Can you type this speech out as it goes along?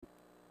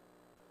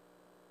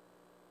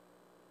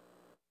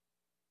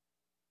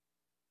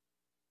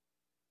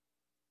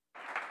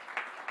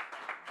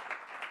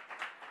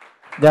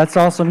That's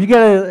awesome. You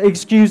got to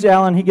excuse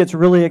Alan. He gets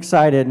really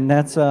excited, and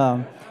that's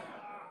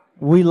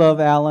we love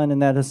Alan,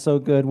 and that is so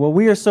good. Well,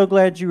 we are so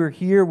glad you are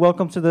here.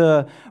 Welcome to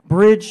the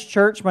Bridge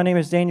Church. My name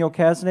is Daniel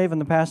Cazenave. I'm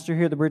the pastor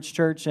here at the Bridge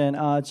Church, and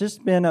it's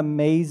just been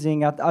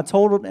amazing. I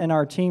told in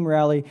our team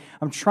rally,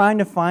 I'm trying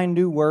to find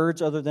new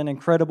words other than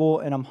incredible,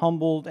 and I'm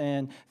humbled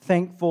and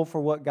thankful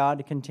for what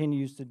God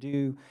continues to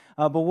do.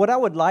 But what I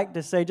would like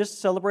to say, just to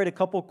celebrate a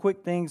couple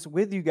quick things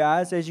with you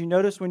guys. As you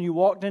noticed when you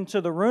walked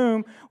into the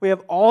room, we have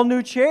all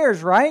new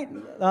chairs, right?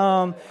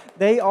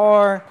 They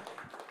are...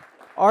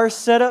 Our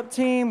setup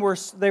team,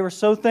 they were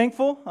so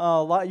thankful.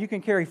 You can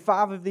carry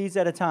 5 of these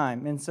at a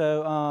time, and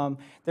so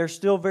they're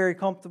still very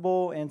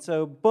comfortable. And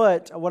so,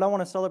 but what I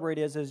want to celebrate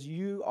is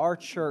you, our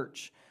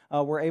church,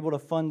 were able to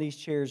fund these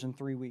chairs in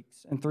 3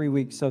 weeks.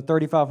 So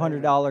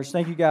 $3,500.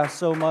 Thank you guys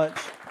so much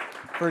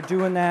for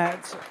doing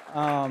that.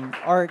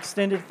 Our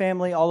extended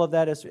family, all of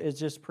that is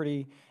just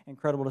pretty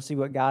incredible to see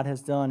what God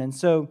has done. And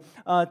so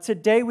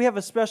today we have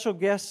a special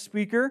guest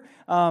speaker.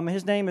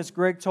 His name is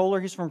Greg Towler.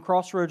 He's from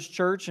Crossroads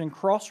Church, and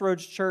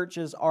Crossroads Church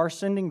is our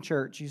sending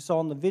church you saw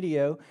in the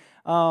video.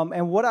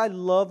 And what I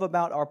love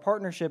about our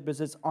partnership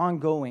is it's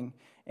ongoing.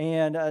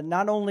 And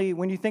not only,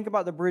 when you think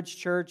about the Bridge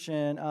Church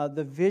and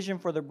the vision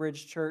for the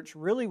Bridge Church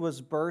really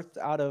was birthed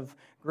out of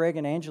Greg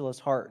and Angela's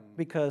heart,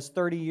 because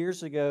 30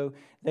 years ago,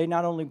 they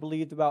not only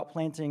believed about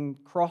planting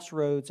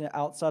Crossroads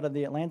outside of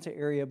the Atlanta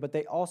area, but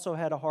they also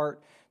had a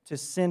heart to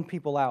send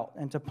people out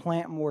and to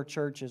plant more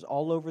churches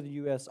all over the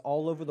U.S.,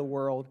 all over the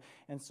world.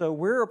 And so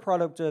we're a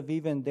product of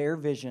even their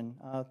vision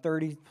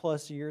 30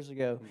 plus years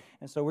ago.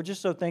 And so we're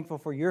just so thankful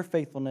for your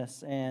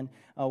faithfulness and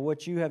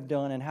what you have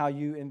done and how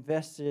you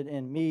invested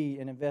in me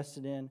and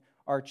invested in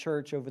our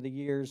church over the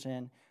years.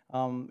 And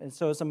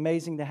so it's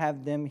amazing to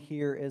have them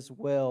here as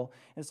well.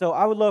 And so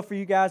I would love for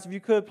you guys, if you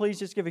could, please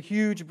just give a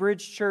huge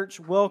Bridge Church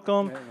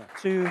welcome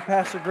to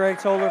Pastor Greg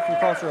Towler from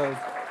Crossroads.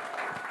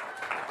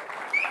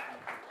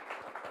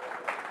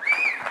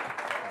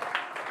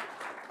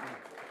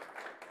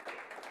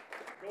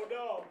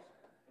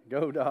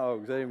 Go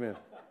Dogs, amen.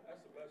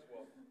 That's the best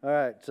one. All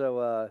right,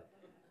 so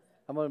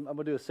I'm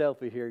gonna do a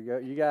selfie here.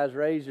 You guys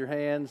raise your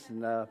hands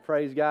and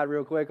praise God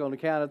real quick on the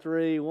count of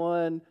 3.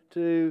 1,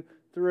 2,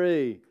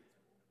 3.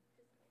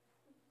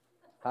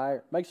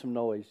 Higher, make some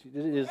noise.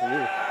 It is.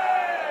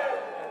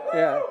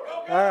 Yeah.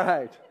 All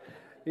right.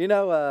 You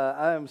know,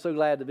 I am so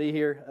glad to be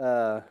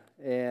here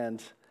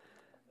and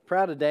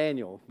proud of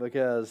Daniel,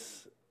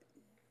 because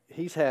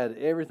he's had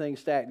everything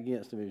stacked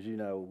against him, as you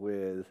know,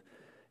 with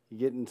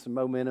getting some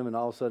momentum, and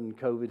all of a sudden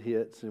COVID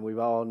hits, and we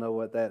all know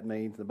what that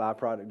means, the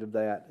byproduct of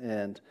that,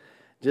 and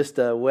just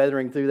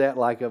weathering through that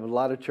like of a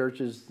lot of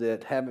churches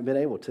that haven't been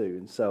able to.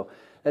 And so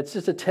that's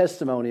just a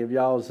testimony of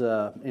y'all's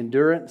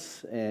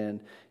endurance and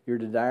your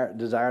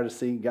desire to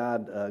see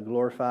God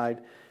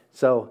glorified.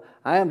 So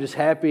I am just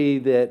happy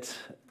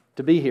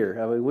to be here.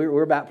 I mean,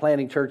 we're about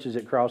planting churches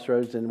at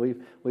Crossroads, and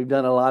we've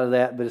done a lot of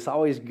that, but it's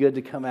always good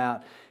to come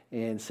out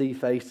and see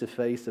face to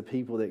face the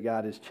people that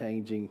God is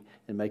changing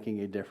and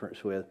making a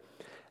difference with.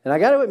 And I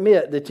got to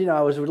admit that, I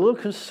was a little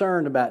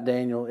concerned about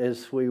Daniel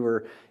as we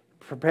were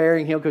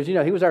preparing him, because,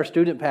 he was our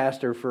student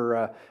pastor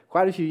for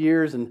quite a few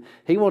years, and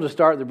he wanted to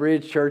start the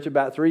Bridge Church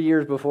about 3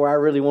 years before I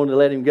really wanted to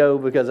let him go,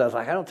 because I was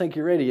like, I don't think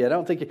you're ready yet.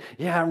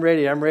 Yeah, I'm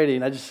ready.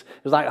 And it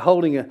was like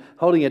holding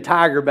a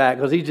tiger back,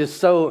 because he's just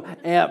so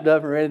amped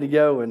up and ready to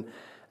go. And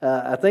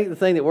I think the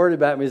thing that worried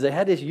about me is they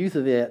had this youth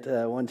event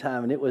one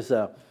time, and it was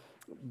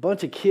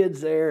bunch of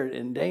kids there,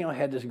 and Daniel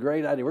had this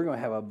great idea. We're going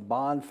to have a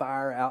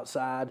bonfire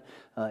outside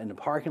in the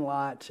parking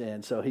lot.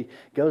 And so he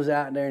goes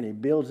out there and he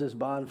builds this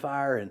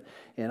bonfire,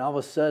 and all of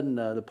a sudden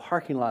the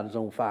parking lot is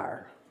on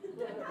fire.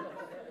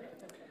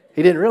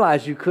 He didn't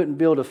realize you couldn't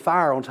build a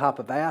fire on top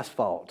of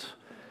asphalt,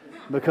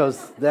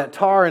 because that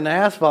tar and the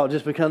asphalt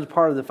just becomes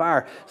part of the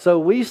fire. So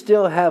we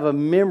still have a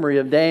memory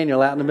of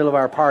Daniel out in the middle of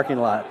our parking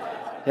lot.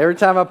 Every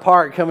time I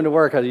park coming to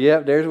work, I say,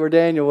 yep, there's where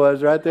Daniel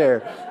was right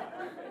there.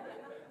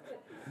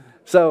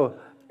 So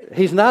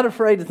he's not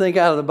afraid to think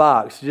out of the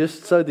box,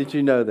 just so that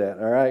you know that,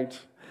 all right?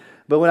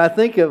 But when I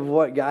think of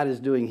what God is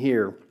doing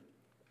here,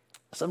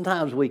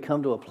 sometimes we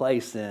come to a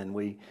place and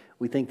we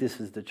think this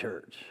is the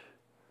church.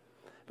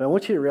 But I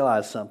want you to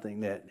realize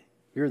something, that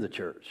you're the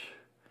church.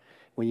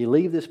 When you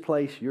leave this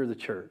place, you're the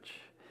church.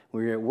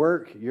 When you're at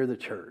work, you're the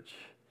church.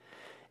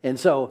 And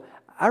so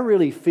I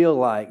really feel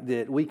like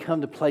that we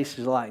come to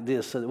places like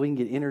this so that we can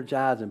get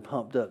energized and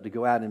pumped up to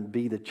go out and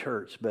be the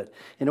church. But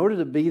in order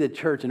to be the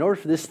church, in order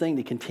for this thing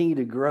to continue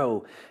to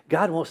grow,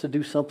 God wants to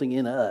do something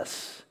in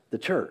us, the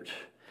church.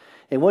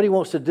 And what He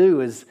wants to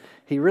do is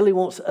He really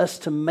wants us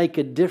to make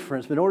a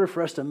difference. But in order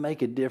for us to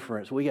make a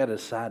difference, we got to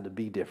decide to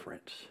be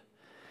different.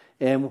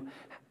 And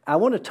I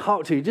want to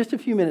talk to you just a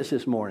few minutes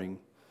this morning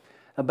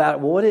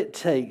about what it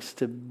takes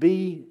to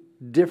be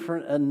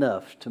different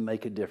enough to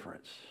make a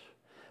difference.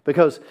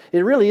 Because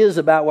it really is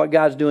about what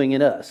God's doing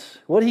in us.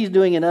 What He's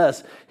doing in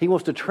us, He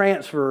wants to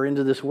transfer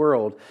into this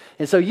world.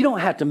 And so you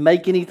don't have to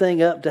make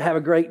anything up to have a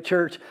great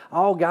church.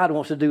 All God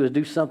wants to do is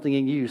do something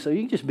in you. So you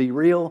can just be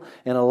real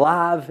and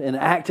alive and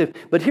active.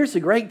 But here's the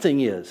great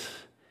thing is,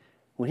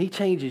 When He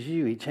changes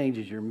you, He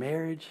changes your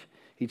marriage,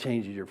 He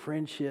changes your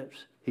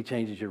friendships, He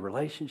changes your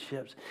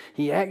relationships.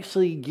 He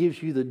actually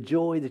gives you the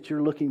joy that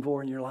you're looking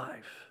for in your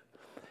life.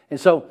 And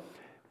so,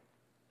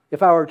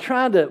 if I were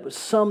trying to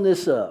sum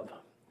this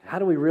up, how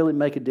do we really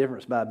make a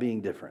difference by being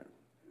different?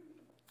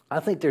 I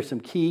think there's some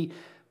key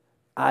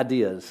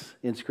ideas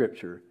in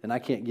Scripture, and I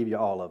can't give you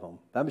all of them.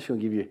 I'm just going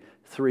to give you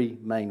 3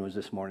 main ones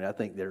this morning. I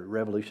think they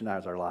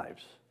revolutionize our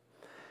lives.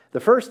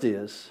 The first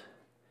is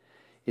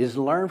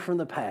learn from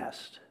the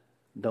past,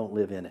 don't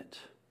live in it.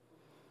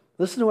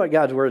 Listen to what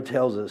God's Word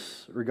tells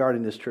us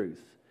regarding this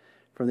truth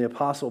from the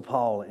Apostle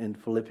Paul in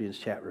Philippians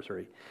chapter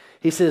 3.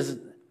 He says,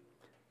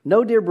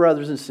 "No, dear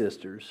brothers and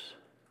sisters,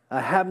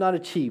 I have not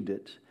achieved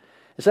it."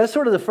 So that's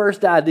sort of the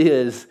first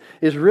idea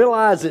is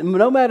realize that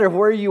no matter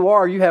where you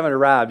are, you haven't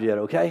arrived yet,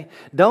 okay?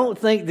 Don't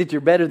think that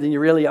you're better than you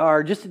really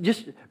are.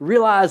 Just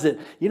realize that,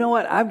 you know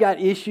what, I've got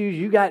issues,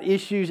 you got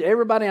issues,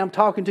 everybody I'm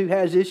talking to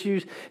has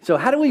issues. So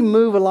how do we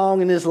move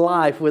along in this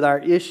life with our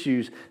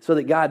issues so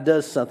that God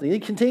does something? He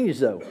continues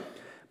though.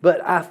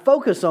 But I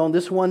focus on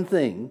this one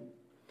thing,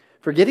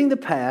 forgetting the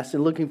past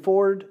and looking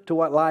forward to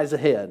what lies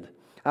ahead.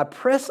 I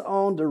press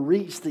on to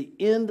reach the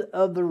end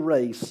of the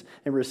race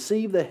and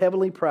receive the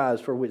heavenly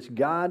prize for which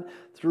God,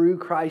 through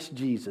Christ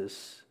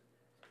Jesus,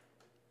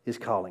 is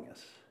calling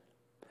us.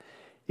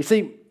 You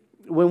see,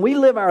 when we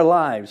live our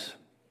lives,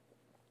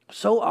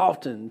 so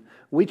often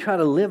we try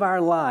to live our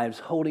lives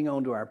holding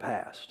on to our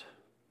past.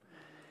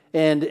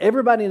 And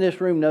everybody in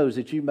this room knows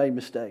that you've made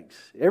mistakes.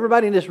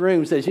 Everybody in this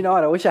room says, you know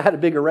what, I wish I had a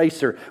big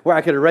eraser where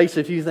I could erase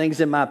a few things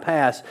in my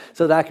past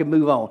so that I could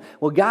move on.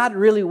 Well, God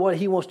really, what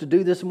He wants to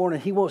do this morning,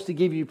 He wants to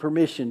give you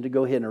permission to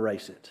go ahead and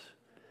erase it.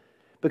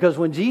 Because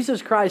when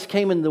Jesus Christ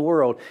came into the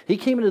world, He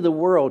came into the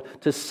world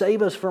to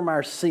save us from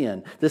our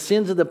sin, the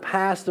sins of the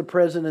past, the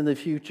present, and the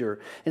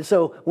future. And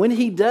so when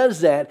He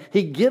does that,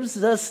 He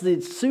gives us the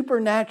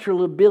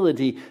supernatural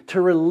ability to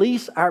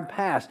release our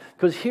past.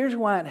 Because here's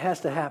why it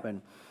has to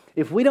happen.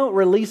 If we don't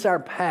release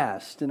our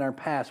past, then our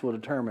past will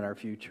determine our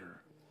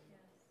future.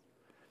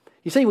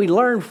 You see, we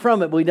learn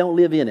from it, but we don't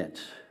live in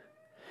it.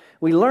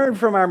 We learn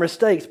from our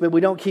mistakes, but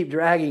we don't keep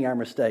dragging our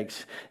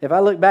mistakes. If I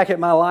look back at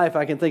my life,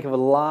 I can think of a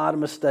lot of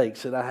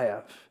mistakes that I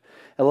have.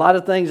 A lot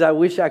of things I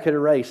wish I could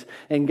erase.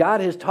 And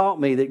God has taught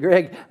me that,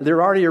 Greg,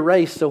 they're already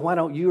erased, so why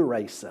don't you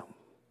erase them?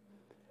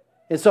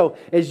 And so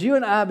as you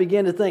and I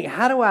begin to think,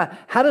 how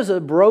does a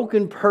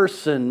broken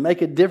person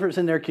make a difference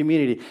in their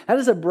community? How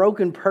does a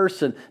broken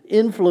person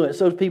influence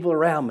those people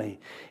around me?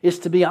 It's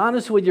to be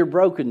honest with your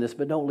brokenness,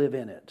 but don't live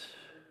in it.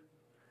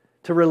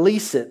 To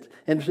release it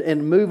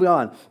and move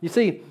on. You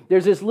see,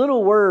 there's this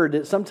little word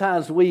that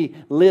sometimes we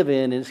live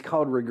in, and it's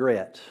called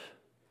regret.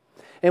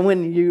 And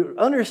when you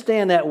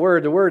understand that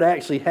word, the word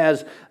actually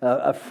has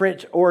a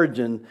French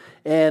origin.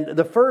 And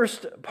the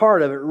first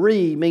part of it,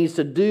 re, means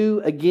to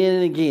do again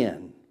and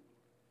again.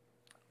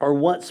 Or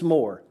once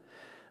more.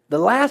 The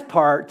last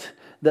part,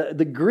 the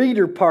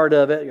greeter part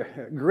of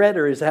it,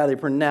 greter is how they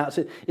pronounce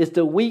it, is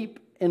to weep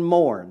and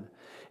mourn.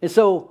 And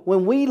so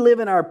when we live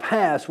in our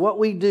past, what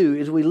we do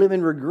is we live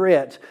in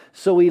regret.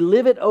 So we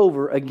live it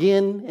over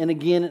again and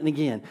again and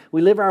again.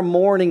 We live our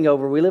mourning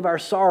over. We live our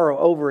sorrow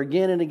over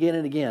again and again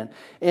and again.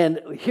 And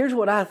here's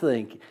what I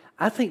think.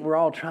 I think we're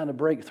all trying to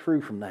break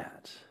through from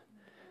that.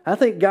 I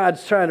think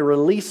God's trying to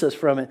release us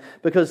from it,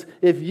 because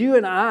if you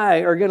and I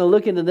are going to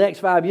look in the next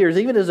 5 years,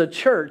 even as a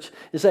church,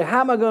 and say,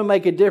 how am I going to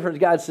make a difference?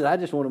 God said, I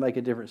just want to make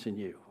a difference in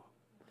you.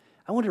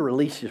 I want to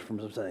release you from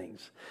some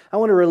things. I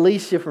want to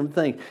release you from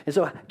things. And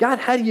so, God,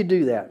 how do you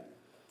do that?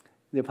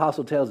 The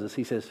apostle tells us,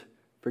 he says,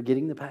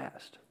 forgetting the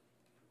past.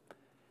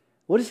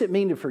 What does it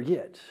mean to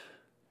forget?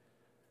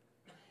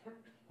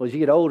 Well, as you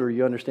get older,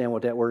 you understand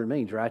what that word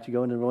means, right? You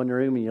go into one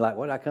room and you're like,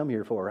 what did I come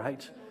here for,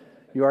 right?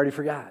 You already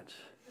forgot.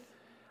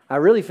 I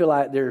really feel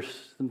like there's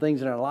some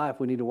things in our life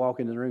we need to walk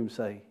into the room and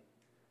say,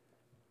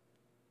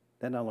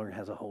 that no longer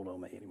has a hold on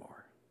me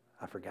anymore.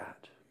 I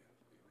forgot.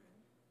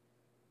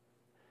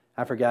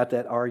 I forgot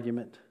that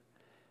argument.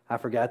 I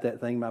forgot that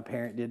thing my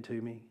parent did to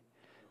me.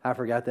 I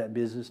forgot that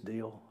business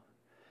deal.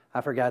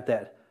 I forgot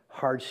that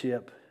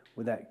hardship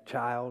with that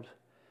child.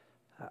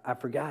 I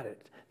forgot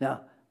it.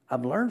 Now,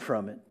 I've learned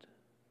from it,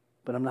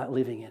 but I'm not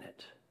living in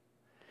it.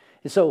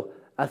 And so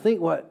I think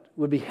what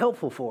would be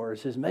helpful for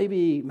us is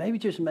maybe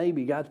just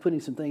maybe God's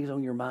putting some things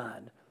on your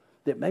mind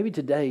that maybe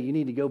today you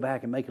need to go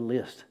back and make a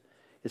list.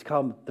 It's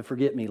called the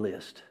forget me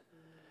list.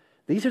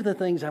 These are the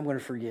things I'm going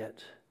to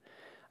forget.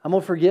 I'm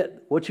going to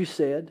forget what you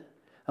said.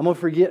 I'm going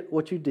to forget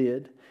what you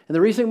did. And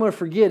the reason I'm going to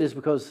forget is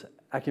because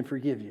I can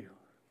forgive you.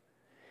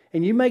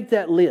 And you make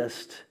that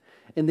list,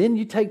 and then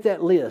you take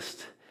that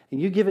list and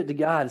you give it to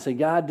God and say,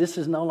 God, this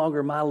is no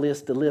longer my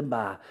list to live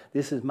by.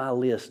 This is my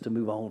list to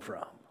move on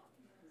from.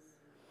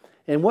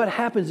 And what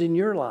happens in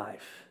your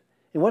life,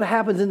 and what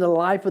happens in the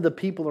life of the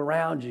people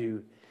around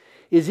you,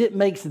 is it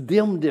makes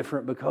them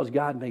different because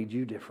God made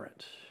you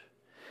different.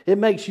 It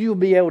makes you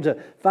be able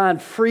to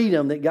find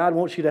freedom that God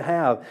wants you to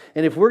have.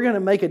 And if we're going to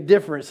make a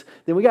difference,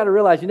 then we got to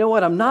realize, you know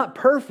what, I'm not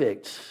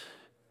perfect,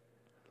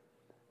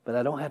 but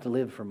I don't have to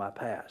live from my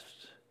past.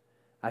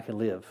 I can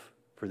live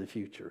for the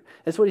future.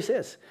 That's what he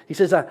says. He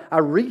says, I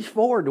reach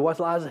forward to what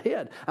lies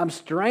ahead. I'm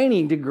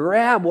straining to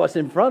grab what's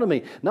in front of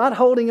me, not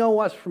holding on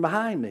what's from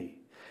behind me.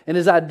 And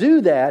as I do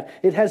that,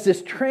 it has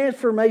this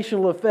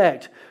transformational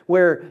effect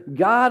where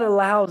God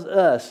allows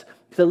us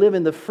to live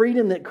in the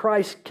freedom that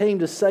Christ came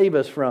to save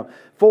us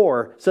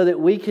for, so that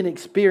we can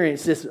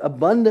experience this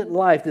abundant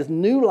life, this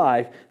new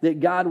life that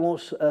God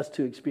wants us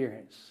to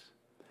experience.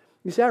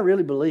 You see, I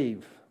really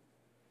believe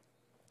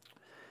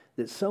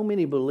that so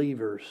many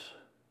believers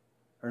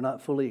are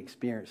not fully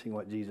experiencing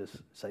what Jesus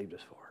saved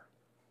us for.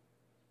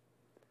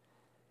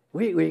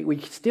 We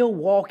still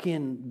walk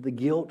in the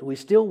guilt. We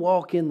still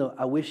walk in the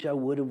I wish I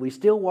would have. We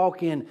still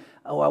walk in,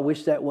 oh, I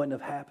wish that wouldn't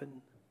have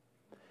happened.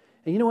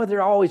 And you know what? There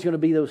are always going to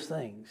be those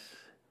things.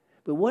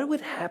 But what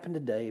would happen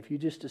today if you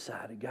just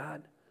decided,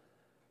 God,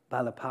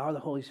 by the power of the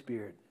Holy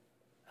Spirit,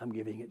 I'm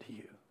giving it to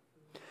you?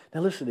 Now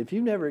listen, if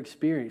you've never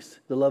experienced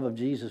the love of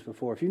Jesus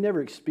before, if you've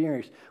never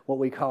experienced what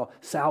we call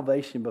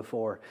salvation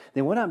before,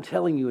 then what I'm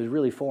telling you is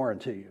really foreign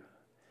to you.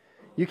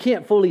 You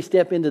can't fully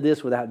step into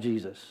this without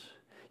Jesus.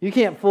 You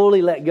can't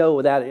fully let go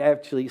without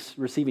actually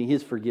receiving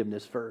His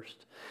forgiveness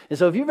first. And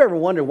so if you've ever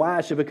wondered why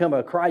I should become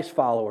a Christ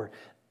follower,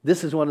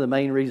 this is one of the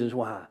main reasons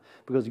why.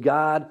 Because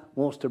God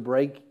wants to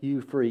break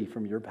you free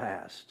from your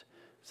past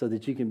so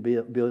that you can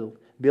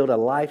build a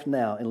life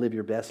now and live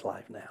your best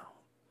life now.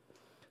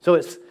 So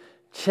it's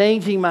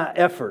changing my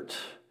efforts.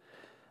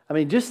 I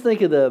mean, just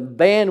think of the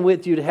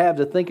bandwidth you'd have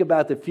to think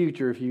about the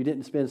future if you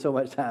didn't spend so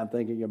much time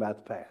thinking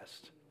about the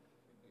past.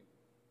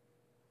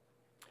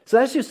 So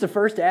that's just the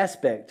first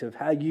aspect of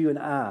how you and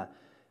I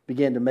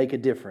begin to make a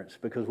difference,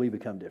 because we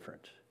become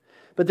different.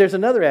 But there's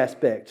another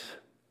aspect.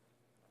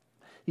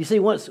 You see,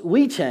 once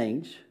we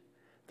change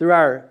through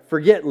our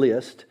forget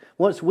list,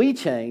 once we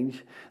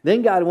change,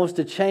 then God wants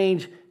to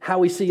change how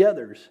we see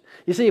others.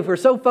 You see, if we're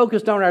so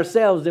focused on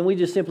ourselves, then we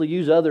just simply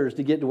use others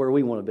to get to where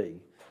we want to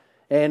be.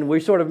 And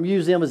we sort of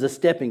use them as a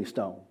stepping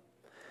stone.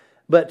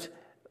 But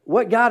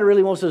what God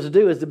really wants us to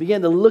do is to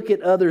begin to look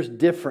at others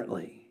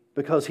differently,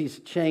 because He's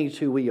changed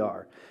who we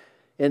are.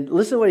 And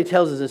listen to what He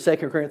tells us in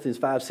 2 Corinthians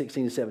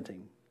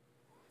 5:16-17.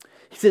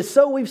 He says,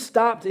 so we've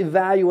stopped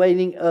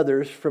evaluating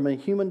others from a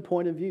human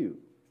point of view.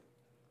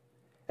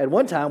 At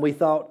one time, we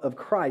thought of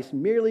Christ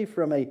merely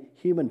from a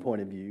human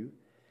point of view.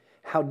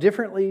 How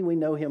differently we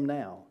know Him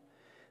now.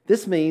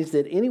 This means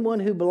that anyone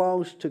who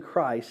belongs to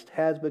Christ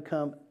has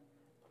become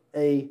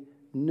a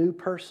new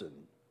person.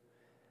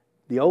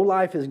 The old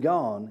life is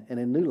gone and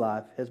a new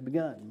life has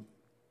begun.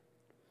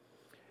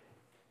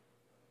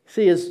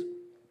 See, as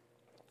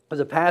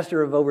a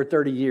pastor of over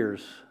 30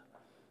 years,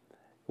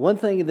 one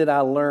thing that I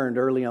learned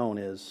early on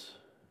is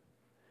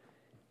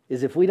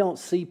if we don't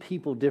see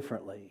people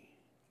differently,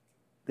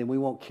 then we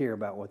won't care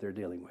about what they're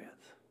dealing with.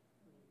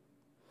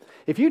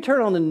 If you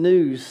turn on the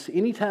news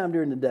anytime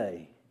during the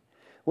day,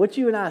 what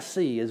you and I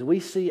see is we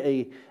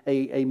see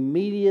a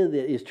media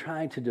that is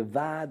trying to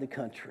divide the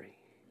country.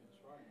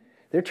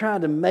 They're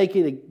trying to make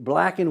it a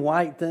black and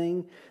white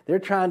thing. They're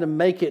trying to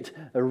make it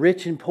a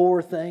rich and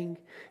poor thing.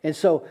 And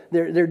so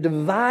they're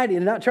dividing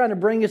and not trying to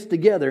bring us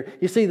together.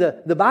 You see,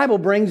 the Bible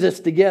brings us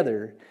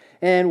together.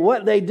 And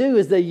what they do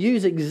is they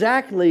use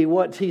exactly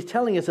what He's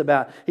telling us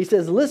about. He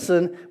says,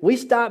 listen, we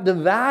stopped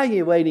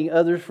evaluating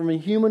others from a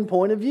human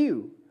point of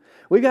view.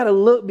 We've got to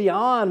look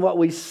beyond what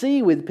we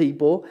see with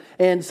people.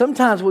 And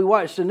sometimes we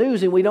watch the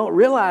news and we don't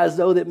realize,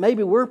 though, that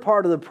maybe we're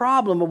part of the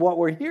problem of what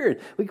we're hearing.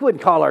 We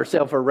wouldn't call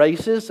ourselves a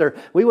racist, or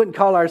we wouldn't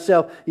call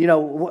ourselves,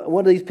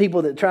 one of these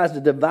people that tries to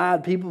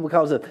divide people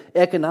because of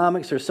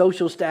economics or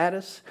social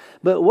status.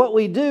 But what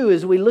we do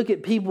is we look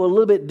at people a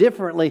little bit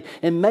differently,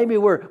 and maybe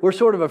we're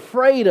sort of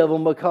afraid of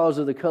them because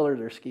of the color of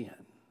their skin.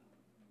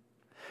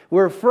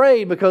 We're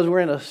afraid because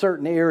we're in a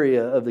certain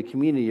area of the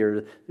community,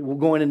 or we're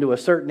going into a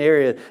certain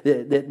area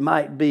that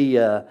might be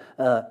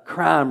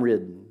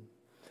crime-ridden.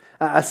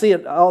 I see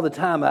it all the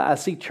time. I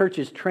see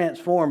churches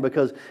transform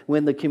because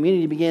when the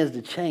community begins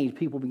to change,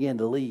 people begin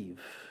to leave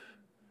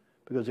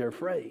because they're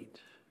afraid.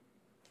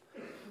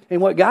 And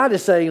what God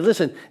is saying,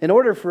 listen, in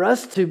order for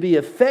us to be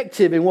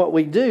effective in what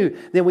we do,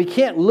 then we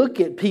can't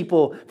look at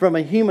people from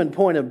a human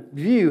point of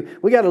view.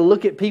 We got to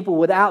look at people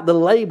without the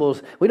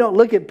labels. We don't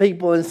look at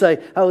people and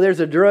say, oh, there's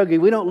a druggie.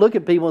 We don't look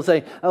at people and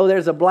say, oh,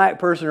 there's a black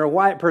person or a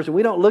white person.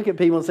 We don't look at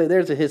people and say,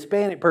 there's a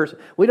Hispanic person.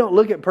 We don't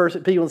look at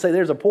people and say,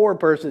 there's a poor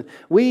person.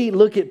 We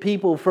look at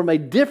people from a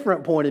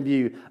different point of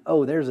view.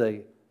 Oh, there's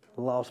a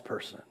lost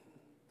person.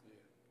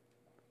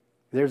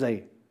 There's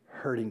a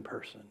hurting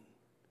person.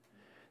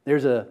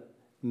 There's a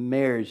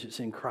marriage that's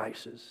in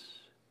crisis.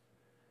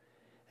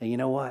 And you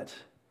know what?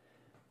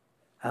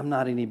 I'm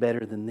not any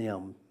better than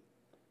them.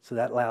 So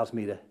that allows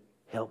me to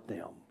help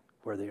them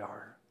where they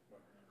are.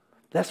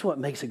 That's what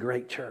makes a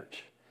great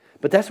church.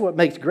 But that's what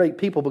makes great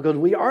people, because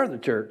we are the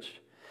church.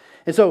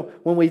 And so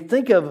when we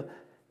think of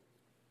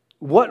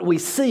what we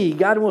see,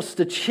 God wants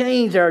to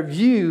change our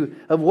view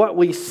of what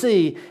we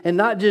see, and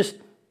not just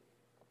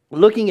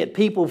looking at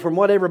people from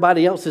what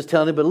everybody else is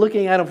telling them, but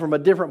looking at them from a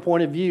different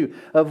point of view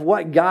of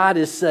what God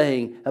is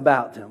saying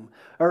about them.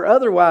 Or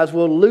otherwise,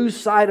 we'll lose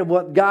sight of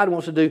what God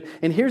wants to do.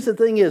 And here's the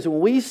thing is, when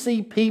we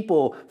see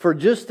people for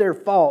just their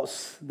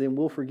faults, then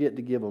we'll forget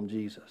to give them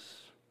Jesus.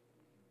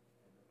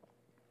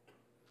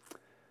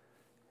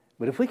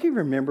 But if we can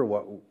remember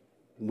what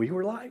we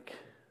were like,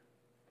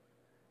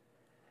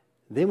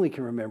 then we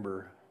can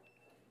remember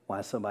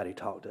why somebody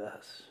talked to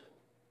us.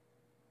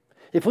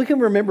 If we can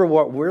remember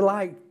what we're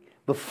like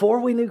before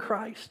we knew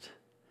Christ,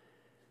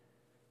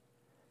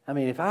 I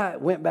mean, if I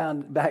went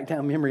back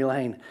down memory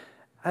lane,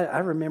 I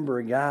remember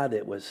a guy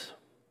that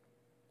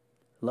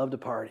loved to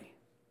party.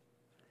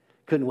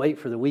 Couldn't wait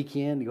for the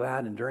weekend to go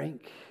out and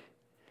drink.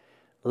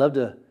 Loved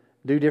to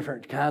do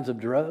different kinds of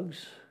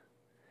drugs.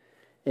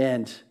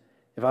 And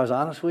if I was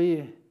honest with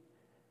you,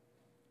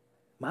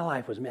 my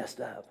life was messed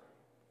up.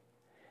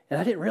 And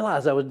I didn't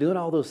realize I was doing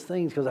all those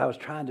things because I was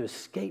trying to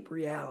escape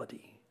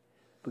reality,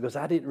 because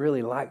I didn't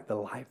really like the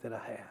life that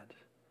I had.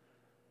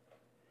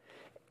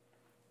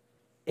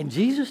 And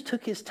Jesus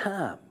took his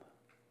time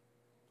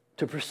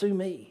to pursue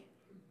me.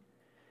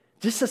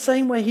 Just the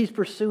same way he's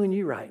pursuing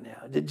you right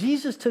now.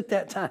 Jesus took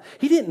that time.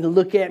 He didn't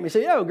look at me and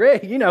say, "Oh,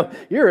 Greg,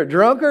 you're a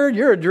drunkard,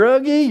 you're a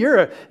druggie,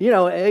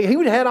 he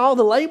would have had all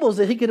the labels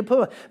that he could have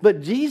put.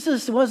 But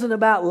Jesus wasn't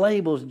about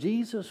labels.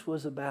 Jesus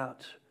was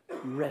about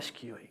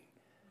rescuing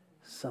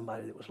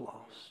somebody that was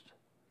lost.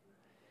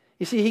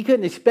 You see, he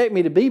couldn't expect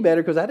me to be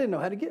better because I didn't know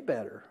how to get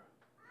better.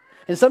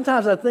 And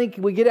sometimes I think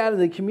we get out of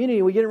the community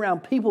and we get around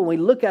people and we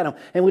look at them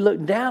and we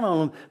look down on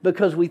them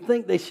because we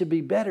think they should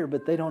be better,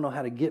 but they don't know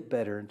how to get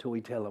better until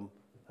we tell them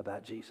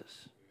about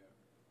Jesus.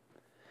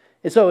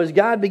 And so as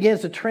God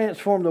begins to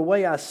transform the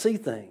way I see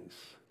things,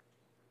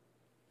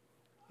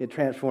 it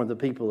transformed the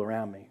people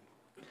around me.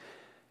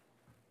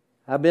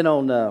 I've been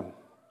on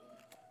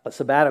a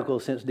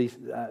sabbatical since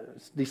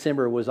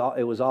December. It was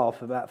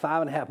off. About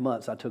 5.5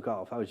 months I took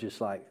off. I was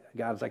just like,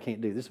 God, I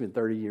can't do this. It's been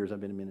 30 years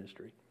I've been in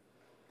ministry.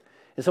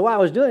 And so what I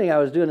was doing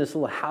this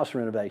little house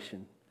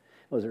renovation.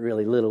 It wasn't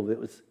really little, but it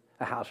was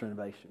a house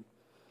renovation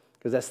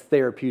because that's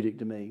therapeutic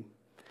to me.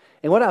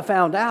 And what I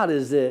found out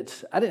is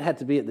that I didn't have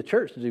to be at the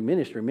church to do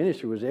ministry.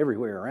 Ministry was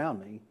everywhere around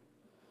me.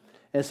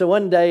 And so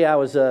one day I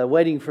was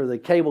waiting for the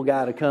cable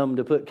guy to come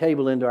to put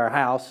cable into our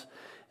house.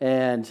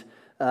 And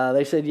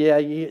they said,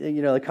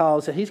 they called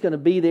and said, he's going to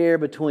be there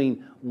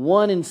between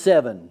 1 and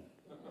 7.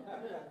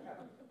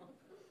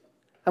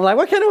 I'm like,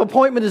 what kind of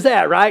appointment is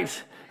that,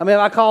 right? I mean, if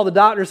I call the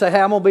doctor and say,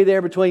 hey, I'm going to be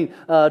there between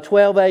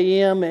 12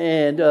 a.m.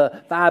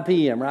 and 5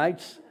 p.m.,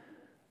 right?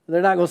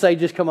 They're not going to say,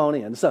 just come on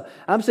in. So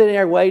I'm sitting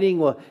there waiting.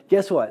 Well,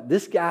 guess what?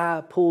 This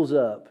guy pulls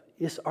up.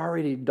 It's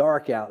already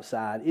dark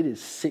outside. It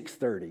is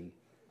 6:30.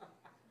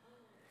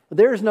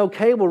 There's no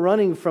cable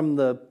running from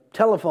the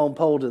telephone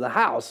pole to the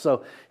house.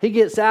 So he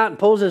gets out and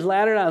pulls his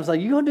ladder down. I was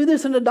like, you going to do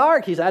this in the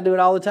dark? He said, I do it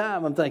all the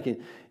time. I'm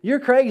thinking, you're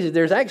crazy.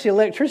 There's actually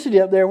electricity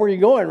up there where you're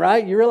going,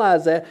 right? You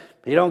realize that.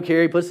 He don't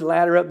care. He puts the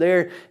ladder up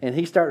there and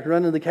he starts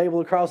running the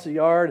cable across the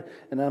yard.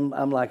 And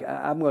I'm like,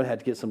 I'm going to have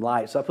to get some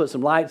lights. So I put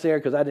some lights there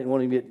because I didn't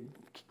want him to get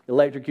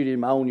electrocuted in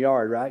my own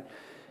yard, right?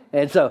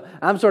 And so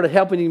I'm sort of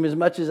helping him as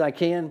much as I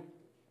can.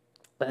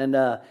 And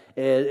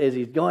as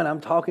he's going,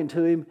 I'm talking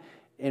to him.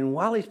 And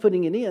while he's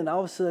putting it in, all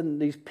of a sudden,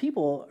 these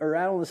people are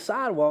out on the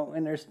sidewalk,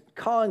 and they're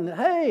calling,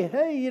 hey,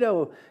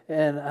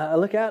 and I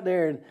look out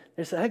there, and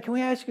they say, hey, can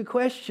we ask you a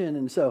question?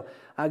 And so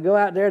I go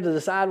out there to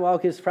the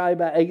sidewalk. It's probably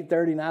about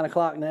 8:30, 9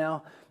 o'clock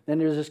now, and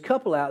there's this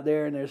couple out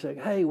there, and they're saying,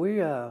 hey, we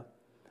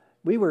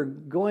were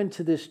going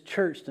to this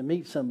church to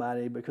meet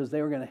somebody because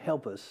they were going to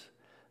help us.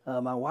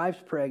 My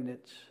wife's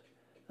pregnant.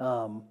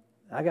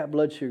 I got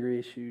blood sugar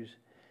issues,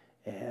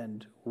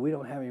 and we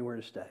don't have anywhere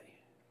to stay.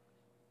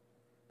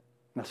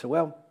 I said,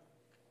 well,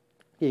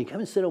 you can come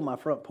and sit on my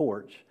front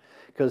porch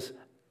because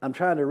I'm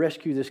trying to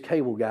rescue this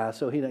cable guy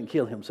so he doesn't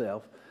kill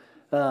himself.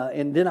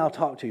 And then I'll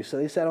talk to you. So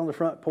they sat on the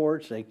front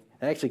porch. They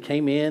actually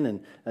came in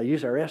and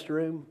used our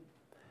restroom.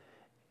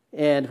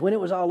 And when it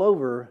was all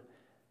over,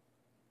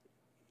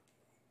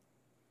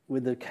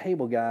 with the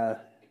cable guy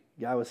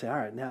would say, all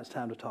right, now it's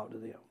time to talk to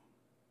them.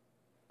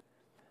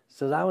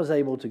 So I was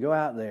able to go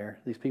out there.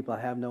 These people, I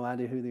have no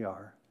idea who they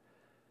are.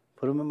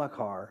 Put them in my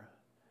car.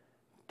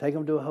 Take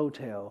them to a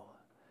hotel.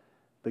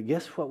 But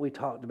guess what we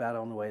talked about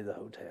on the way to the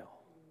hotel?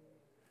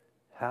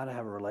 How to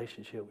have a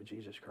relationship with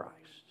Jesus Christ.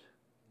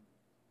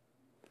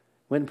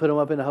 Went and put them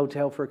up in a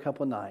hotel for a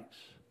couple of nights.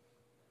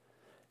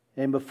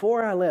 And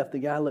before I left, the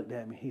guy looked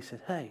at me. He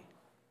said, hey,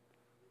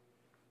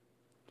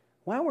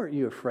 why weren't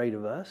you afraid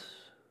of us?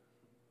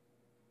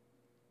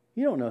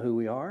 You don't know who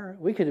we are.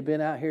 We could have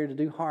been out here to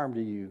do harm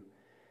to you.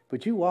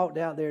 But you walked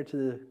out there to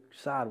the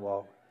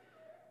sidewalk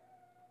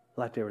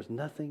like there was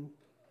nothing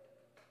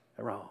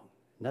wrong.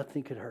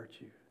 Nothing could hurt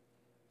you.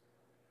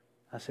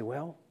 I said,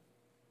 well,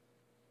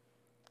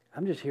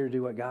 I'm just here to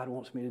do what God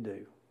wants me to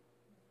do.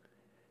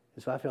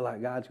 And so I feel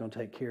like God's going to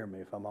take care of me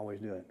if I'm always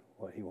doing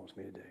what he wants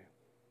me to do.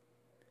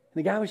 And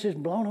the guy was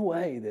just blown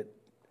away that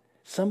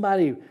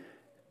somebody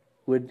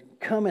would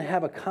come and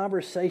have a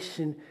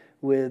conversation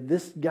with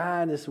this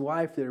guy and his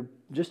wife that are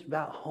just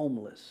about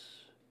homeless.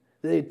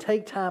 They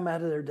take time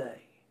out of their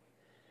day.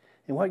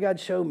 And what God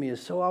showed me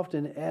is so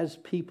often as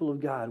people of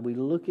God, we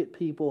look at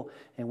people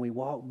and we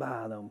walk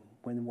by them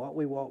when what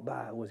we walk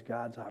by was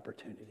God's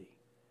opportunity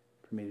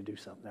for me to do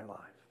something in their life.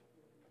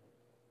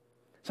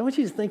 So I want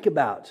you to think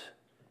about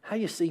how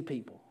you see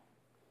people.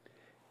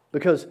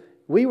 Because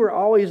we were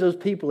always those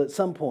people at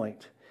some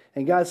point.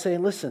 And God's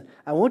saying, listen,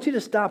 I want you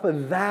to stop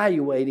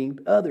evaluating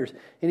others.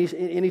 And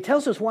he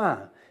tells us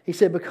why. He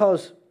said,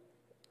 because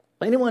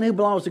anyone who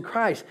belongs to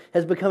Christ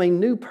has become a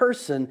new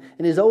person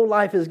and his old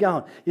life is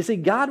gone. You see,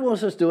 God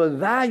wants us to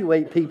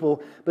evaluate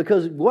people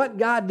because what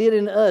God did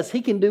in us,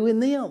 He can do in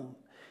them.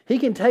 He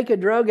can take a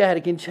drug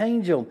addict and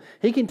change them.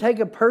 He can take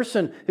a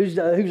person who's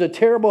a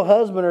terrible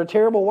husband or a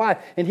terrible wife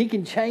and He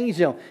can change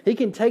them. He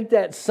can take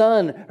that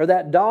son or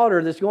that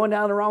daughter that's going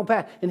down the wrong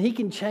path and He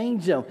can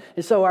change them.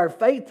 And so our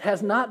faith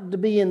has not to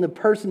be in the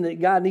person that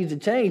God needs to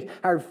change.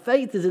 Our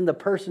faith is in the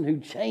person who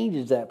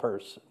changes that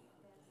person.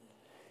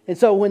 And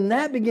so when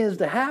that begins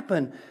to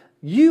happen,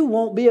 you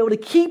won't be able to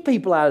keep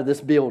people out of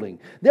this building.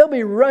 They'll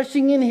be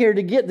rushing in here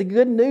to get the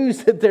good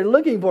news that they're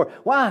looking for.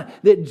 Why?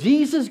 That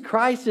Jesus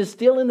Christ is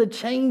still in the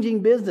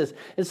changing business.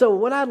 And so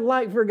what I'd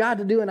like for God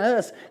to do in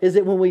us is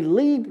that when we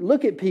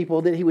look at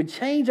people, that He would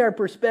change our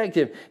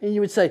perspective. And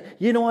you would say,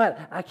 you know what?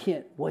 I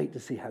can't wait to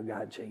see how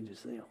God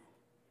changes them.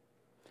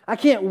 I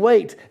can't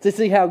wait to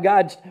see how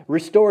God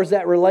restores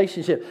that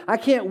relationship. I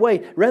can't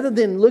wait. Rather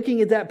than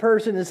looking at that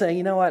person and saying,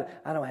 you know what?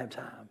 I don't have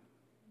time.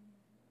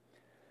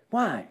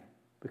 Why?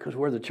 Because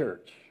we're the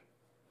church.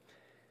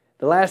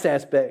 The last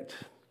aspect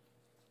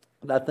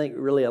that I think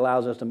really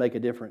allows us to make a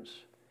difference.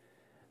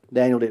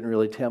 Daniel didn't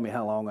really tell me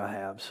how long I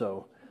have,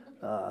 so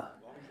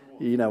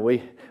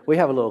we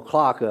have a little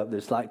clock up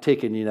that's like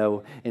ticking,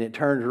 and it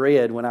turns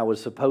red when I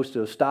was supposed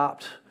to have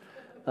stopped.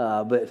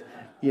 But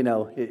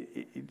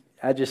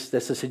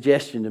that's a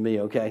suggestion to me,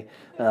 okay?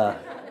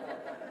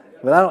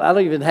 But I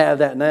don't even have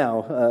that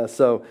now.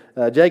 So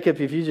Jacob,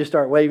 if you just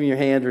start waving your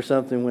hand or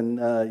something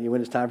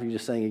when it's time for you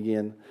to sing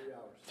again.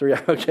 3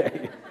 hours.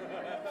 Okay.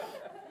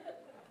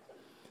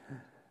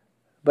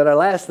 But our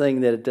last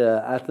thing that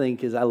I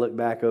think as I look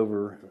back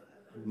over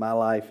my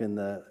life and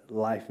the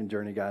life and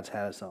journey God's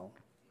had us on,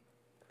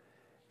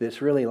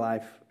 that's really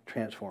life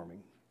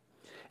transforming.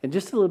 And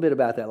just a little bit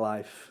about that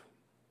life.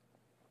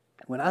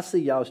 When I see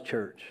y'all's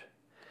church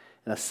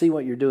and I see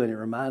what you're doing, it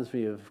reminds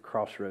me of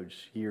Crossroads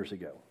years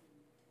ago.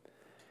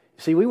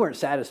 See, we weren't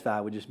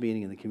satisfied with just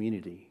being in the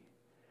community.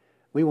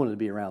 We wanted to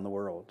be around the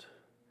world.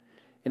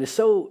 And it's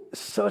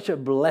such a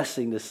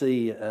blessing to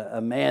see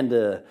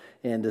Amanda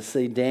and to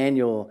see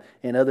Daniel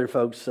and other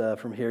folks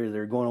from here that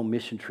are going on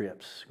mission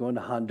trips, going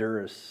to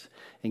Honduras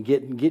and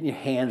getting your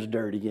hands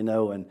dirty,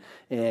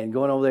 and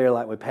going over there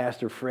like with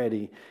Pastor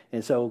Freddie.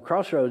 And so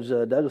Crossroads,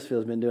 Douglasville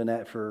has been doing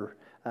that for,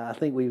 I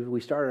think we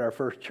started our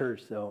first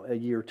church, though, a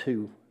year or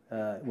two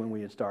when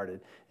we had started.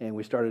 And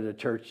we started a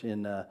church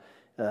in a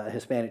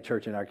Hispanic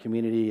church in our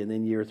community, and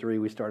then year 3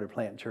 we started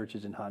planting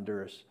churches in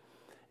Honduras.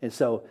 And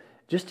so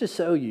just to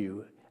show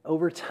you,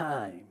 over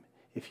time,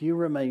 if you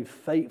remain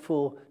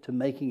faithful to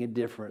making a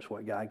difference,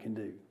 what God can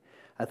do.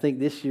 I think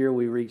this year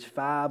we reached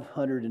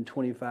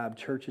 525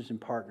 churches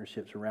and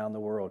partnerships around the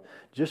world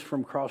just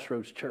from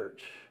Crossroads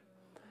Church.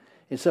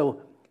 And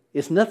so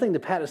it's nothing to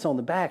pat us on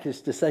the back.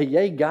 It's to say,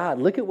 yay, God,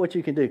 look at what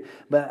you can do.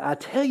 But I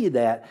tell you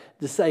that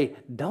to say,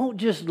 don't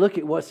just look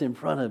at what's in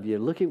front of you.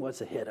 Look at what's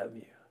ahead of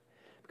you.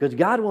 Because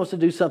God wants to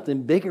do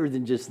something bigger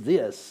than just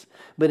this.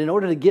 But in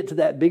order to get to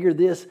that bigger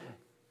this,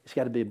 it's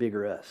got to be a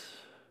bigger us.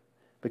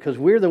 Because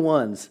we're the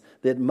ones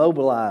that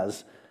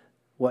mobilize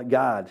what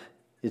God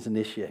is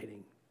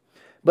initiating.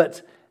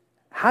 But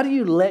how do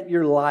you let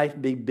your life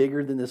be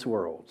bigger than this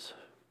world's?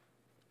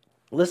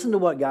 Listen to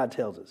what God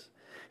tells us.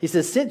 He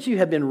says, since you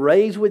have been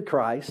raised with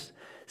Christ,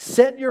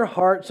 set your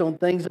hearts on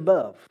things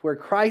above, where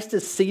Christ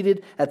is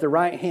seated at the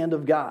right hand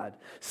of God.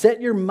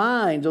 Set your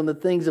minds on the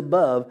things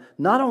above,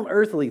 not on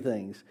earthly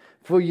things.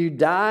 For you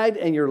died,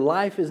 and your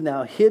life is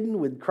now hidden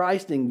with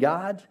Christ in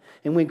God.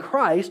 And when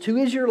Christ, who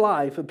is your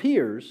life,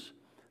 appears,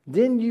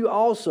 then you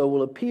also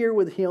will appear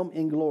with Him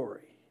in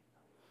glory.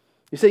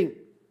 You see,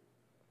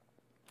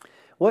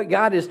 what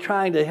God is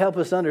trying to help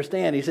us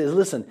understand, He says,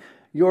 listen,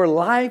 your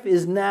life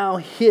is now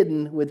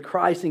hidden with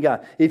Christ in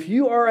God. If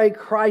you are a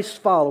Christ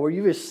follower,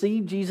 you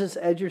receive Jesus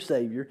as your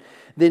Savior,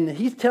 then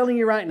He's telling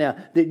you right now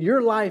that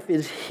your life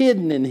is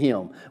hidden in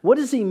Him. What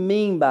does He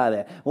mean by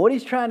that? What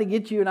He's trying to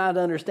get you and I to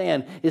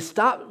understand is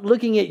stop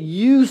looking at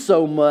you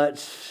so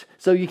much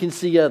so you can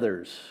see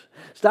others.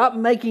 Stop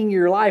making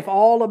your life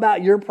all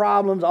about your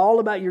problems, all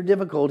about your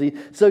difficulty,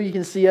 so you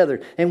can see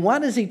others. And why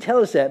does He tell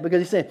us that?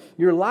 Because He's saying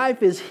your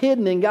life is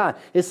hidden in God.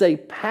 It's a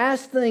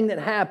past thing that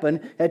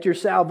happened at your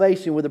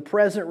salvation with a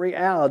present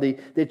reality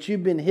that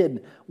you've been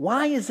hidden.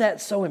 Why is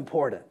that so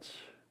important?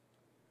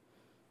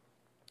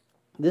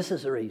 This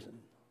is the reason.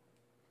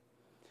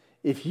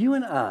 If you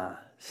and I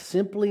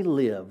simply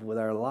live with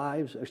our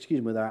lives,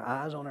 with our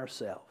eyes on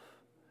ourselves,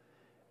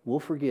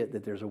 we'll forget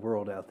that there's a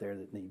world out there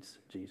that needs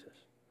Jesus.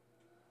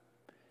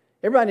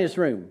 Everybody in this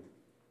room,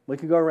 We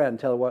could go around and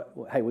tell her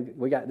hey,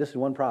 we got, this is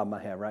one problem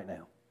I have right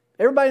now.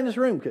 Everybody in this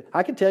room,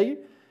 I could tell you.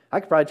 I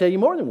could probably tell you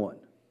more than one.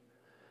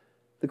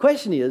 The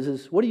question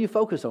is what do you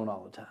focus on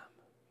all the time?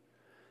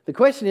 The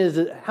question is,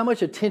 how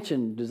much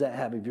attention does that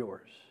have of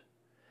yours?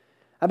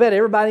 I bet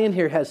everybody in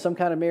here has some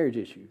kind of marriage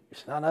issue.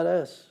 It's not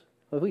us.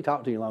 Well, if we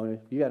talk to you long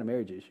enough, you got a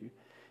marriage issue.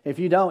 If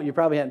you don't, you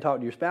probably haven't talked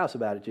to your spouse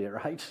about it yet,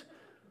 right?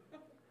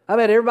 I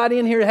bet everybody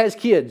in here has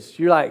kids.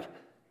 You're like,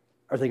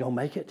 are they going to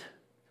make it?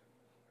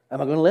 Am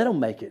I going to let them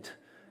make it?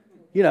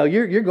 You know,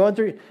 you're going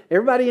through,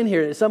 everybody in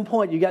here, at some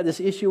point, you got this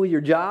issue with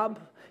your job.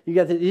 You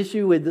got the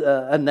issue with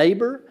a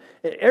neighbor.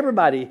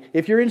 Everybody,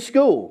 if you're in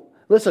school,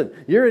 listen,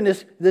 you're in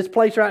this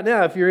place right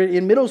now. If you're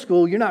in middle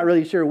school, you're not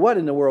really sure what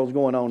in the world's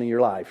going on in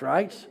your life,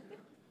 right?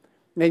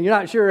 And you're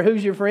not sure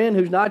who's your friend,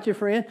 who's not your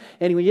friend.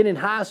 And when you get in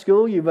high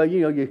school, you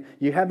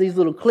have these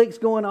little cliques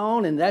going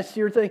on, and that's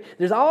your thing.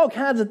 There's all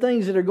kinds of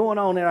things that are going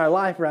on in our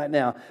life right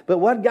now. But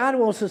what God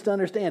wants us to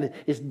understand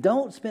is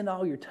don't spend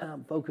all your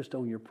time focused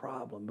on your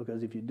problem,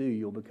 because if you do,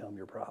 you'll become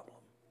your problem.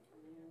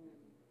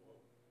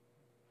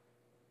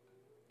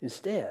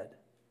 Instead,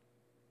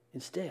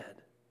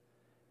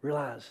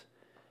 realize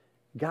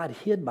God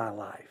hid my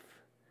life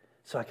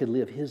so I could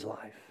live His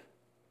life.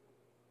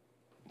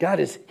 God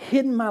has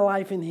hidden my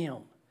life in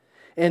Him.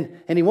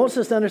 And He wants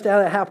us to understand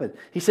how that happened.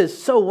 He says,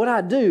 so what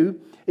I do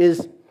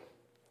is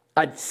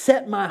I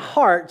set my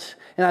heart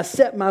and I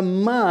set my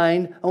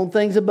mind on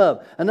things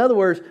above. In other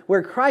words,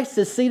 where Christ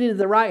is seated at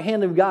the right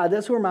hand of God,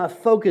 that's where my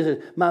focus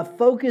is. My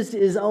focus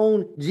is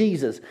on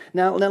Jesus.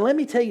 Now let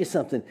me tell you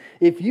something.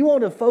 If you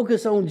want to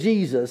focus on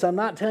Jesus, I'm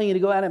not telling you to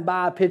go out and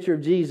buy a picture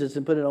of Jesus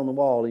and put it on the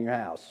wall in your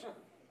house.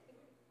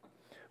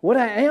 What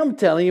I am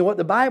telling you, what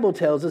the Bible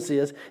tells us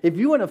is, if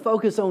you want to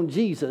focus on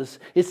Jesus,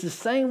 it's the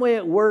same way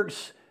it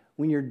works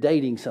when you're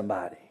dating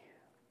somebody.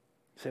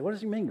 You say, what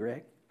does he mean,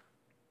 Greg?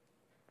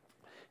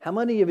 How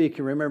many of you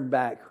can remember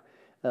back,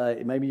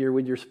 maybe you're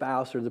with your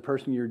spouse or the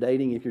person you're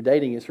dating. If you're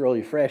dating, it's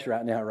really fresh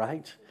right now,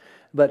 right?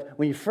 But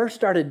when you first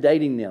started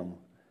dating them,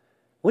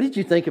 what did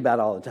you think about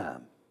all the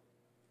time?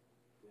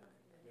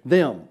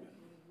 Them.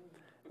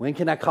 When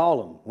can I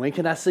call them? When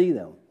can I see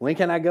them? When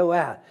can I go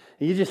out?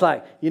 And you just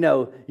like, you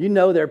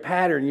know their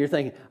pattern. You're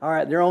thinking, all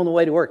right, they're on the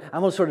way to work.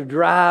 I'm going to sort of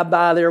drive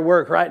by their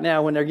work right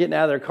now when they're getting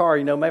out of their car.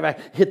 Maybe I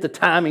hit the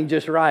timing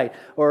just right.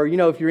 Or,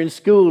 if you're in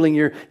school and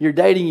you're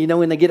dating,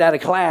 when they get out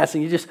of class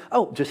and you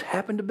just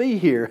happened to be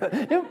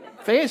here.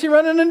 Fancy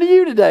running into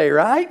you today,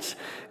 right?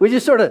 We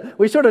sort of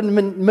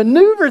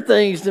maneuver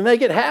things to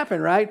make it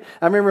happen, right?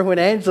 I remember when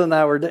Angela and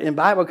I were in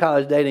Bible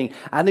college dating,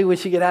 I knew when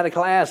she'd get out of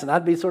class and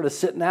I'd be sort of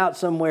sitting out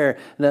somewhere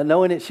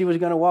knowing that she was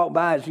going to walk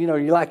by.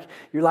 You're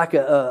like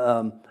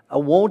a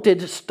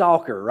wanted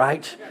stalker,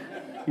 right?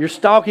 You're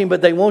stalking,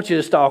 but they want you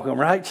to stalk them,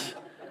 right?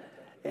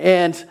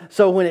 And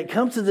so when it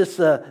comes to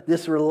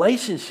this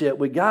relationship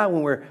with God,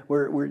 when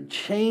we're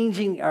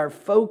changing our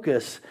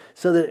focus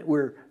so that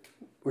we're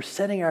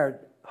setting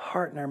our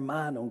heart and our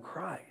mind on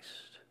Christ,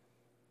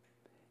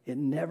 it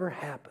never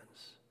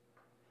happens.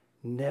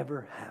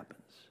 Never happens.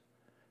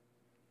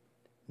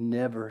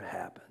 Never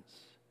happens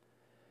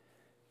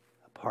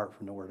apart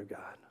from the Word of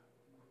God.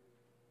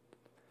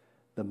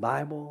 The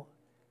Bible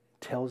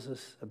tells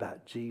us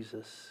about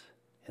Jesus,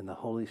 and the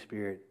Holy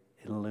Spirit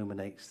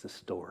illuminates the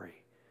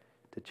story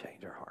to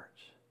change our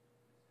hearts.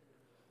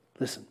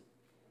 Listen,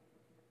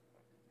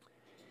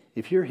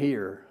 if you're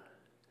here,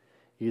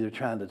 you're either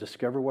trying to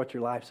discover what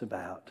your life's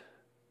about,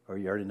 or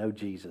you already know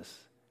Jesus,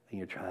 and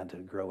you're trying to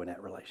grow in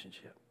that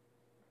relationship.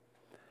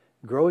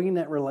 Growing in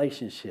that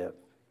relationship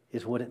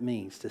is what it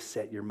means to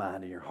set your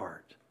mind and your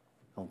heart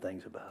on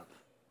things above.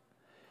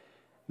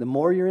 The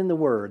more you're in the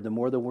Word, the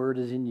more the Word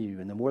is in you.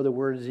 And the more the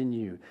Word is in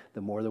you,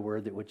 the more the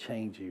Word that would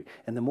change you.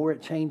 And the more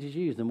it changes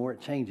you, the more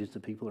it changes the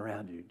people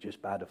around you, just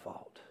by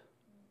default.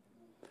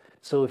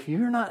 So if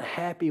you're not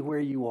happy where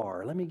you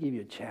are, let me give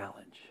you a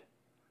challenge.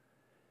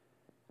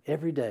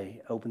 Every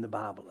day, open the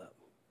Bible up.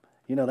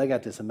 They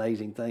got this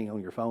amazing thing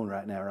on your phone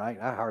right now, right?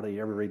 I hardly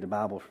ever read the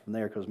Bible from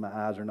there because my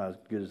eyes are not as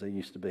good as they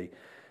used to be.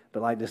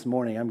 But like this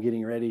morning, I'm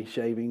getting ready,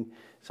 shaving,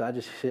 so I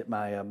just hit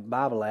my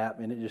Bible app,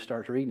 and it just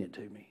starts reading it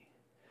to me.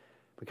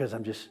 Because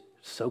I'm just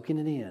soaking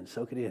it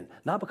in.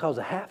 Not because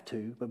I have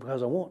to, but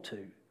because I want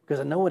to. Because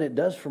I know what it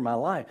does for my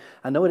life.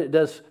 I know what it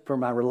does for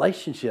my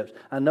relationships.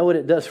 I know what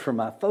it does for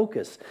my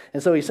focus.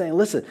 And so he's saying,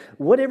 listen,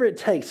 whatever it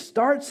takes,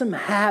 start some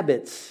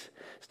habits.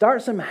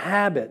 Start some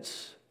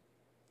habits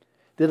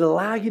that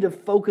allow you to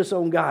focus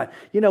on God.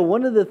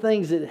 One of the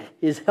things that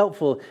is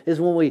helpful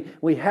is when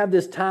we have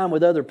this time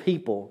with other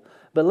people.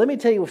 But let me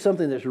tell you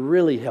something that's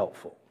really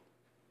helpful.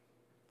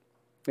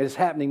 It's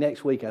happening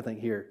next week, I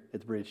think, here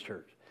at the Bridge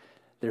Church.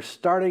 They're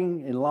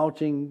starting and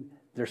launching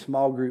their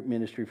small group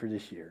ministry for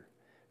this year.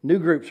 New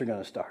groups are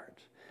going to start.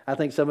 I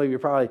think some of you are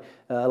probably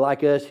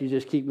like us, you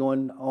just keep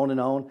going on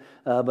and on.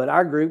 But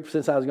our group,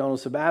 since I was going on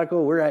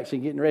sabbatical, we're actually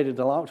getting ready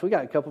to launch. We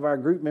got a couple of our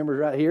group members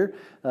right here.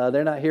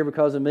 They're not here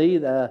because of me.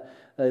 I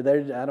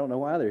don't know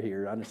why they're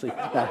here, honestly.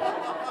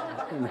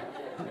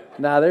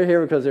 No, they're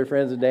here because they're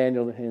friends of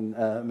Daniel and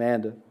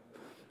Amanda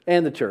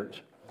and the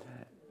church.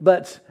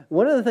 But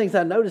one of the things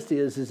I noticed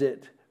is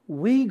that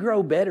we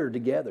grow better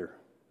together.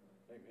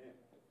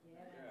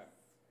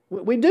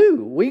 We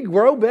do. We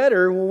grow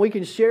better when we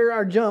can share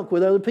our junk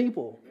with other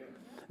people.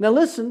 Now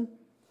listen,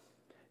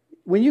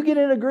 when you get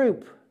in a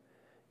group,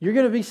 you're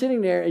going to be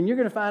sitting there and you're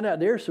going to find out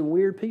there are some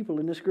weird people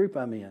in this group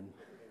I'm in.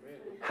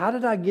 How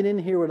did I get in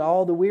here with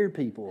all the weird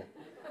people?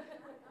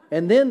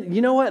 And then,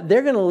 you know what?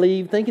 They're going to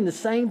leave thinking the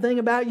same thing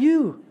about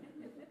you.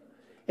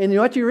 And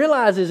what you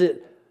realize is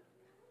that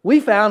we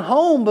found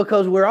home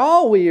because we're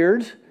all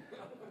weird.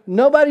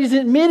 Nobody's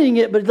admitting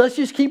it, but let's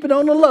just keep it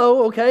on the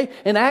low, okay?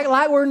 And act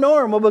like we're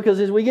normal, because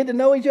as we get to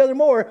know each other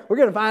more, we're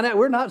going to find out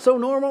we're not so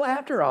normal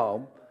after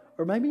all.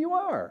 Or maybe you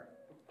are.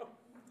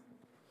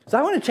 So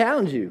I want to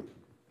challenge you.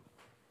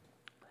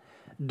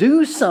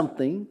 Do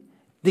something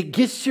that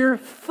gets your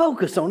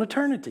focus on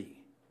eternity.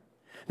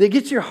 That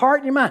gets your heart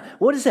and your mind.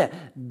 What is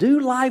that? Do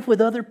life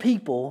with other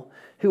people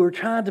who are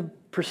trying to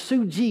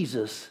pursue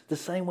Jesus the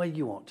same way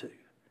you want to.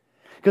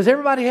 Because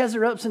everybody has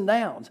their ups and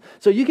downs.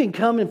 So you can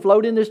come and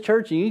float in this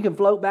church and you can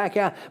float back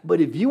out.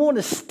 But if you want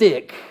to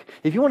stick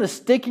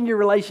in your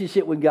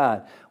relationship with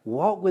God,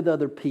 walk with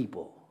other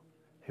people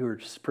who are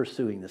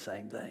pursuing the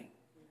same thing.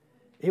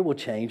 It will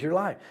change your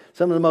life.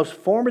 Some of the most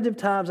formative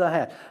times I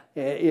had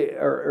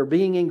are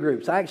being in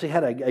groups. I actually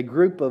had a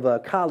group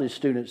of college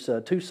students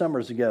 2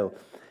 summers ago.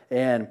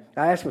 And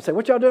I asked them,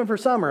 what y'all doing for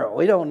summer?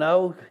 We don't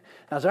know.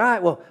 I said, all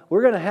right, well,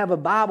 we're going to have a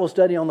Bible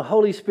study on the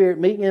Holy Spirit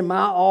meeting in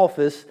my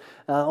office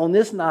on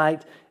this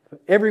night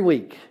every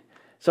week.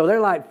 So they're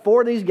like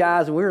 4 of these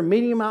guys, and we were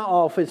meeting in my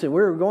office, and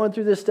we were going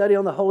through this study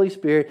on the Holy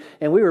Spirit,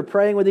 and we were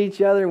praying with each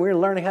other, and we were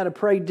learning how to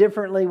pray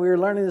differently. We were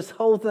learning this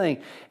whole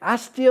thing. I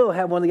still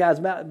have one of the guys,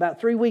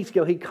 about 3 weeks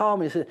ago, he called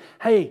me and said,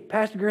 hey,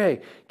 Pastor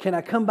Greg, can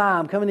I come by?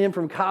 I'm coming in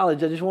from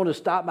college. I just want to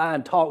stop by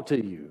and talk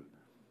to you.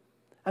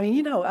 I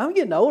mean, I'm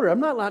getting older. I'm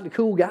not like the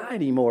cool guy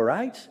anymore,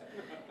 right?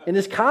 And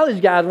this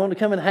college guy wanted to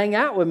come and hang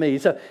out with me.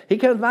 So he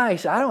comes by, he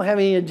said, I don't have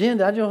any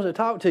agenda. I just want to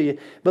talk to you.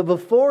 But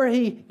before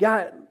he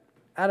got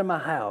out of my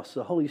house,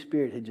 the Holy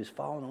Spirit had just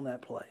fallen on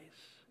that place.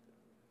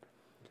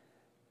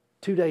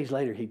 2 days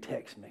later, he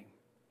texted me.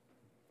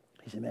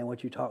 He said, man,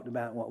 what you talked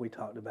about and what we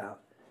talked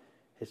about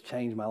has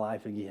changed my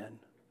life again.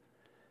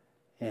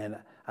 And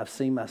I've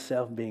seen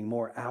myself being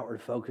more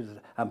outward focused.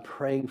 I'm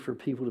praying for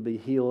people to be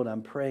healed.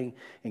 I'm praying,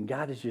 and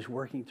God is just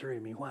working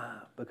through me. Why?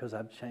 Because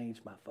I've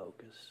changed my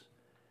focus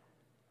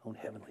on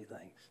heavenly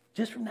things.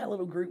 Just from that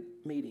little group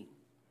meeting.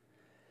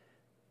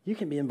 You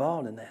can be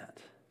involved in that.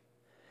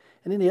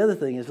 And then the other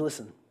thing is,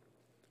 listen,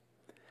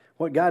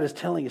 what God is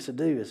telling us to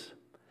do is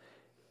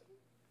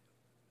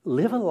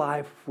live a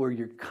life where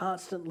you're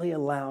constantly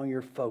allowing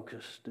your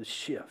focus to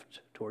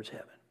shift towards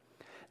heaven.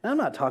 Now, I'm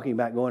not talking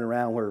about going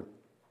around where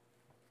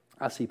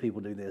I see people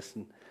do this,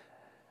 and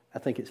I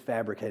think it's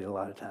fabricated a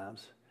lot of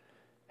times.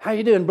 How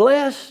you doing?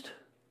 Blessed?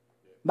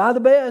 By the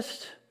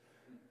best?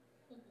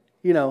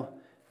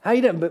 How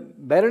you doing?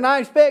 But better than I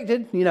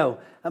expected.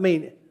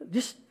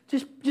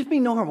 Just be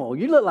normal.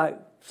 You look like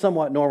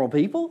somewhat normal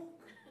people.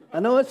 I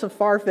know it's a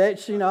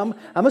far-fetched, I'm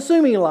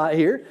assuming a lot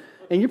here.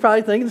 And you're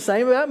probably thinking the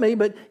same about me,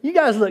 but you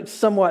guys look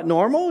somewhat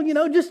normal.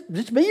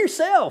 Just be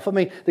yourself.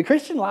 The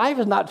Christian life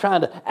is not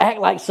trying to act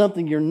like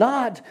something you're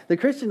not. The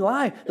Christian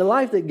life, the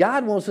life that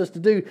God wants us to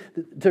do,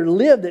 to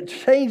live that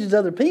changes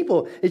other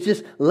people, it's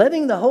just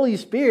letting the Holy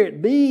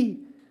Spirit be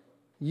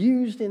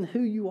used in who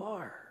you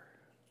are.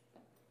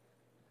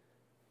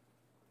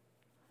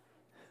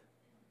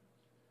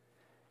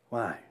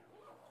 Why?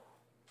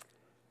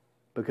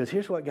 Because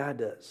here's what God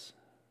does.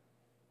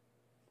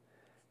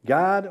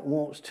 God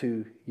wants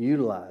to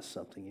utilize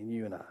something in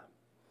you and I.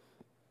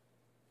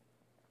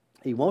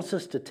 He wants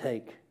us to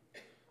take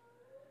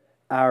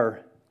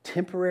our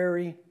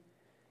temporary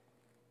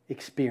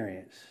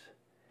experience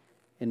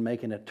and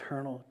make an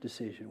eternal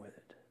decision with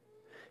it.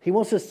 He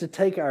wants us to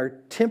take our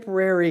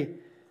temporary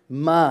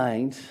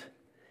minds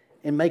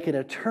and make an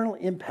eternal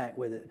impact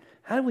with it.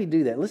 How do we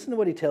do that? Listen to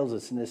what he tells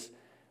us in this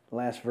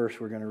last verse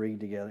we're going to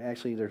read together.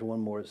 Actually, there's one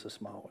more. It's a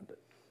small one. But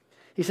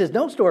he says,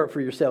 don't store up for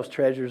yourselves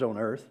treasures on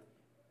earth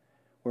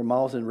where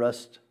moths and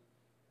rust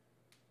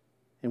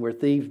and where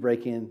thieves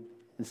break in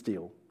and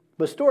steal.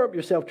 But store up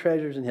yourself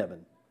treasures in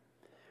heaven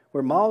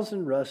where moths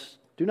and rust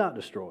do not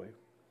destroy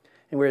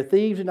and where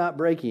thieves do not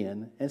break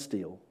in and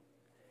steal.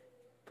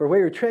 For where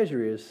your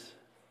treasure is,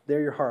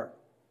 there your heart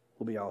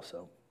will be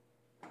also.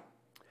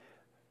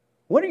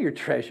 What are your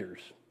treasures?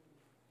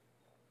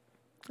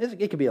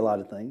 It could be a lot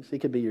of things. It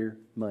could be your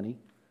money.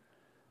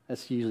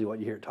 That's usually what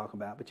you hear it talk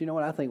about. But you know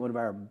what? I think one of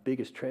our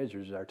biggest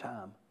treasures is our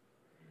time.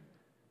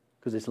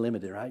 Because it's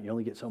limited, right? You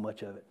only get so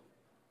much of it.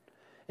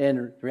 And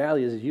the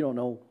reality is you don't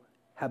know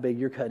how big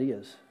your cut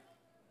is.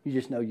 You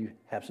just know you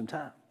have some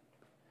time.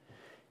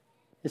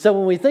 And so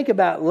when we think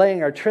about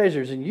laying our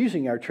treasures and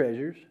using our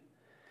treasures,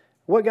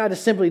 what God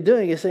is simply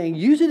doing is saying,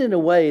 use it in a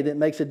way that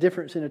makes a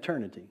difference in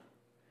eternity.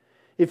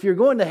 If you're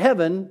going to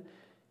heaven,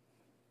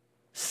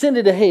 send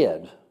it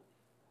ahead.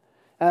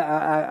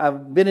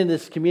 I've been in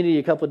this community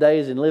a couple of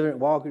days and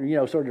walking,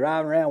 sort of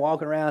driving around,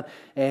 walking around,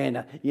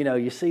 and,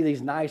 you see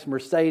these nice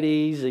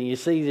Mercedes, and you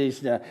see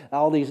these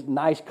all these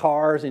nice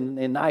cars and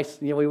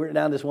nice, we went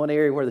down this one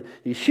area where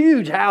these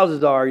huge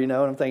houses are, and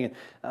I'm thinking,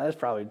 that's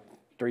probably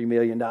 $3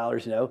 million,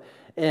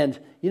 And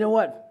you know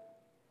what?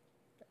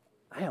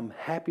 I am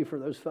happy for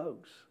those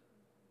folks,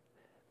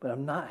 but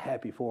I'm not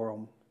happy for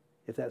them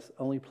if that's the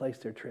only place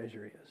their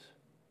treasure is,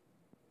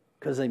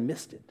 because they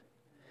missed it.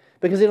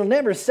 Because it'll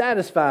never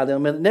satisfy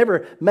them and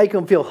never make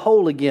them feel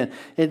whole again.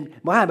 And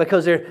why?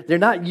 Because they're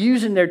not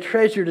using their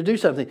treasure to do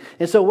something.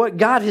 And so what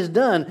God has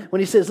done when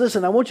He says,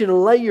 listen, I want you to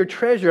lay your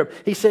treasure up,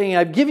 He's saying,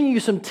 I've given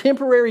you some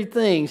temporary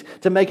things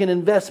to make an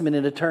investment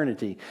in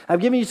eternity.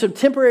 I've given you some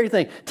temporary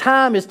things.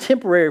 Time is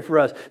temporary for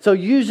us, so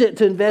use it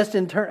to invest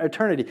in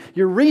eternity.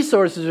 Your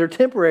resources are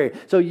temporary,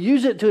 so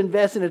use it to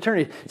invest in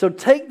eternity. So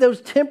take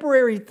those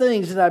temporary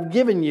things that I've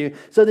given you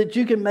so that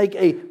you can make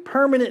a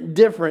permanent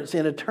difference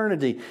in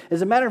eternity.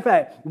 As a matter of fact,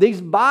 these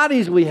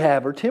bodies we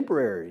have are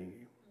temporary.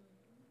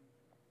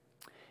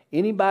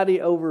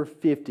 Anybody over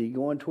 50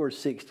 going towards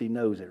 60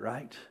 knows it,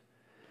 right?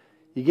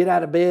 You get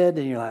out of bed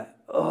and you're like,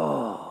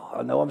 oh,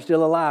 I know I'm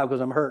still alive because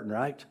I'm hurting,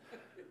 right?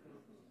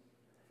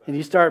 And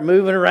you start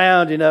moving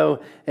around, and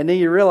then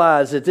you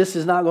realize that this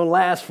is not going to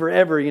last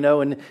forever,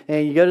 and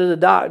you go to the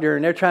doctor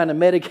and they're trying to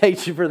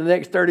medicate you for the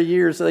next 30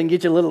 years so they can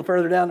get you a little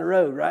further down the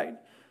road, right?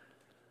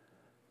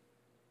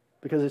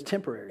 Because it's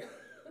temporary.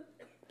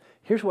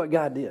 Here's what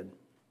God did.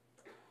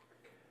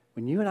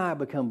 When you and I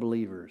become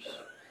believers,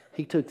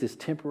 He took this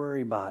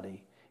temporary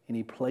body and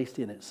He placed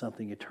in it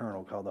something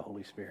eternal called the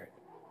Holy Spirit.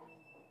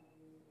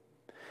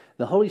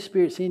 The Holy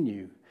Spirit's in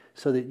you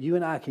so that you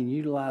and I can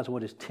utilize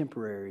what is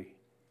temporary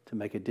to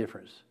make a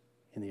difference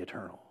in the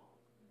eternal.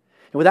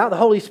 And without the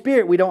Holy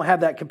Spirit, we don't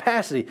have that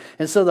capacity.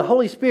 And so the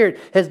Holy Spirit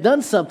has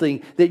done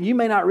something that you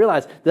may not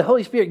realize. The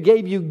Holy Spirit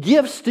gave you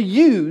gifts to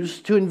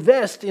use to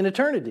invest in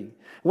eternity.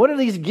 What are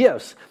these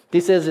gifts? He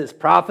says it's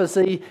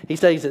prophecy. He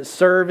says it's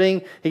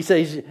serving. He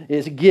says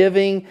it's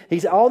giving.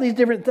 He's all these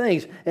different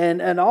things.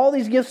 And all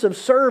these gifts of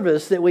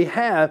service that we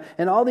have,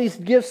 and all these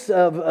gifts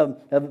of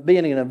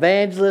being an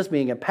evangelist,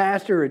 being a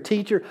pastor, or a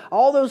teacher,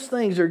 all those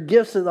things are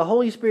gifts that the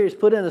Holy Spirit has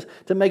put in us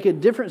to make a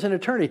difference in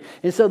eternity.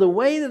 And so the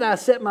way that I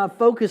set my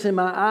focus and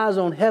my eyes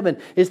on heaven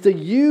is to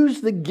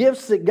use the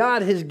gifts that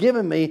God has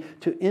given me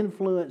to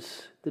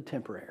influence the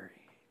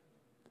temporary.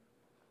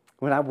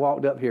 When I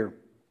walked up here,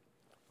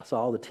 I saw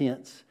all the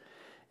tents.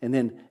 And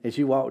then as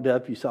you walked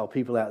up, you saw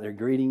people out there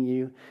greeting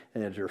you.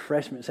 And there's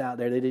refreshments out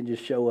there. They didn't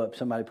just show up.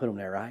 Somebody put them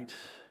there, right?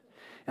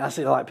 And I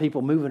see like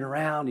people moving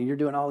around and you're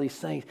doing all these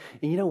things.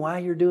 And you know why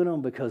you're doing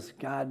them? Because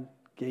God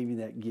gave you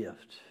that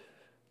gift.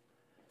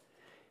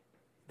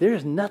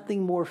 There's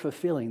nothing more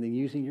fulfilling than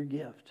using your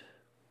gift.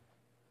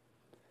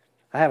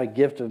 I have a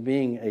gift of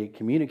being a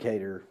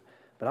communicator,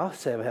 but I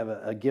also have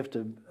a gift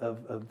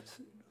of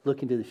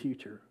looking to the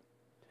future.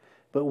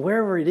 But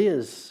wherever it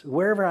is,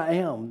 wherever I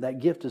am, that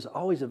gift is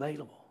always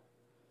available.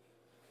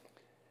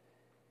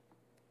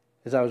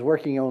 As I was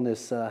working on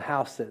this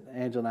house that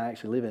Angela and I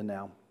actually live in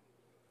now,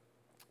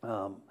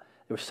 there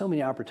were so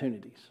many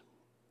opportunities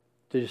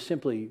to just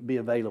simply be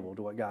available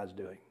to what God's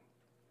doing.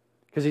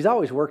 Because He's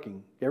always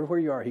working. Everywhere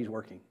you are, He's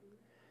working.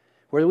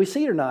 Whether we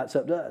see it or not, it's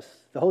up to us.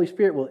 The Holy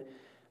Spirit will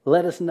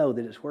let us know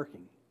that it's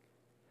working.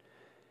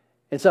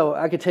 And so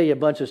I could tell you a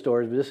bunch of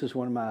stories, but this is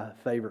one of my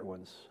favorite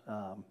ones.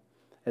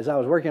 As I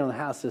was working on the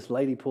house, this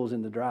lady pulls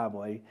in the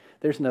driveway.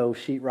 There's no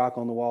sheetrock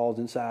on the walls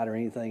inside or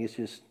anything. It's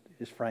just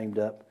framed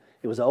up.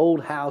 It was an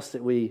old house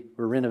that we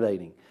were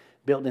renovating,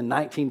 built in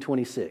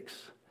 1926.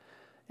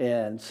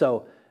 And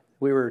so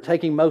we were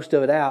taking most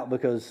of it out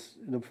because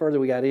the further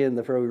we got in,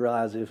 the further we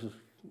realized it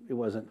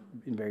wasn't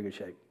in very good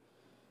shape.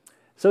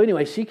 So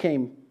anyway, she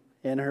came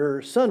and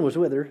her son was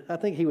with her. I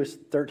think he was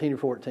 13 or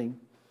 14.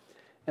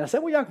 And I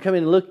said, well, y'all can come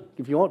in and look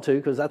if you want to,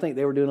 because I think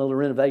they were doing a little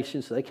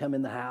renovation. So they come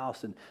in the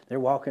house and they're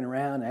walking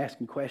around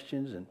asking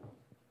questions and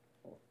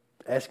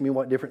asking me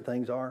what different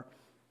things are.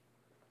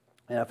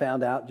 And I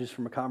found out just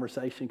from a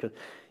conversation, because,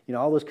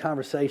 all those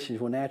conversations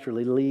will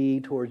naturally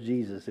lead towards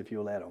Jesus if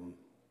you'll let them.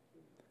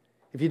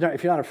 If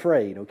you're not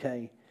afraid,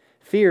 okay?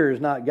 Fear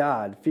is not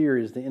God. Fear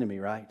is the enemy,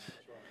 right?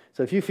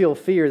 So if you feel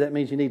fear, that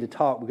means you need to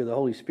talk, because the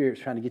Holy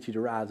Spirit's trying to get you to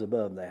rise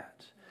above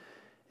that.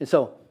 And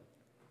so,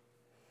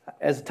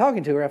 as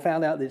talking to her, I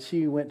found out that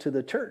she went to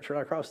the church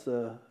right across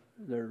the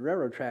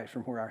railroad tracks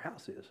from where our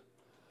house is.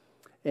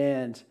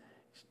 And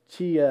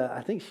she,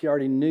 I think she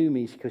already knew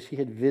me because she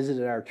had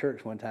visited our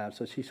church one time.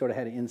 So she sort of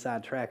had an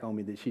inside track on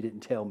me that she didn't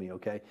tell me,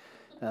 okay?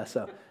 Good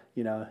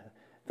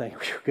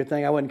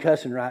thing I wasn't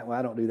cussing right. Well,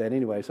 I don't do that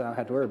anyway, so I don't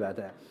have to worry about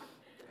that.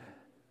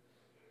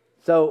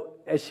 So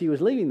as she was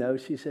leaving, though,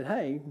 she said,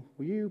 hey,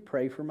 will you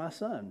pray for my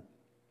son?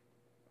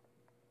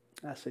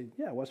 I said,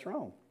 yeah, what's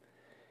wrong?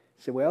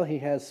 He said, well, he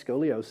has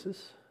scoliosis,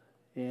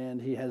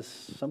 and he has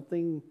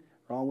something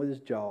wrong with his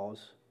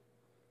jaws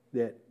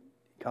that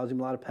causes him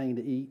a lot of pain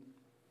to eat,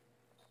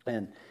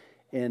 and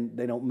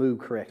they don't move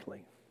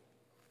correctly.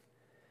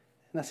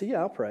 And I said, yeah,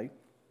 I'll pray.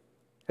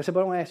 I said, but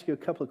I want to ask you a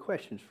couple of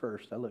questions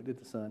first. I looked at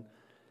the son.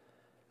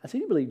 I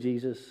said, you believe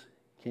Jesus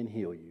can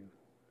heal you?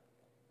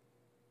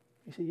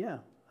 He said, yeah,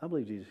 I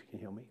believe Jesus can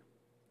heal me.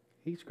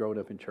 He's grown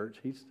up in church.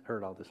 He's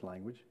heard all this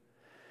language.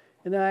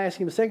 And then I asked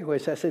him a second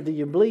question. I said, do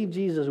you believe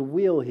Jesus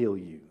will heal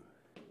you?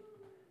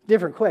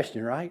 Different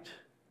question, right?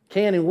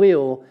 Can and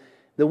will.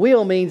 The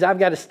will means I've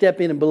got to step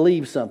in and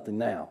believe something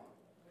now.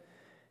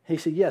 He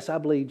said, yes, I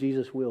believe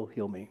Jesus will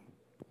heal me.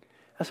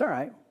 That's all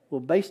right.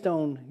 Well, based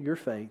on your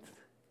faith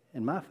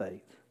and my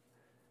faith,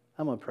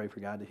 I'm going to pray for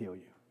God to heal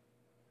you.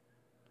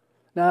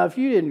 Now, if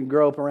you didn't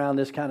grow up around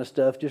this kind of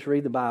stuff, just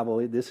read the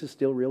Bible. This is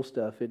still real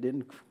stuff.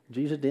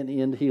 Jesus didn't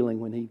end healing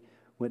when he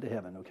went to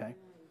heaven, okay?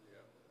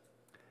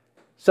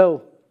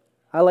 So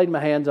I laid my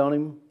hands on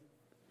him.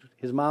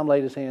 His mom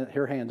laid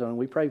her hands on him.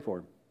 We prayed for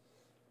him.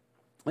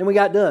 And we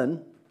got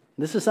done.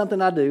 This is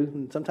something I do,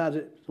 and sometimes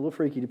it's a little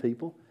freaky to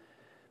people.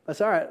 I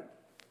said, all right,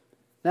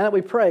 now that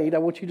we prayed, I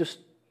want you to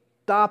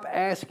stop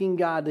asking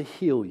God to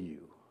heal you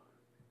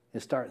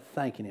and start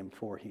thanking him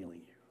for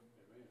healing you.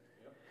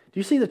 Do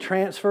you see the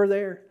transfer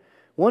there?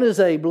 One is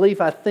a belief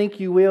I think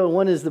you will, and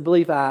one is the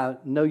belief I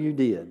know you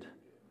did.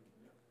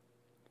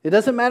 It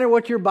doesn't matter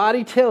what your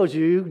body tells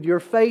you. Your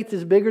faith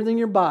is bigger than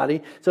your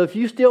body. So if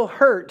you still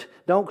hurt,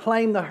 don't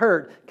claim the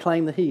hurt,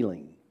 claim the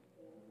healing.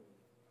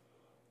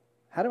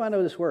 How do I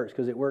know this works?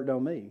 Because it worked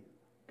on me.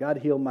 God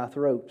healed my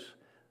throats.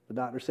 The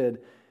doctor said,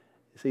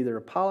 it's either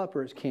a polyp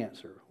or it's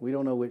cancer. We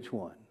don't know which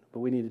one, but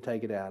we need to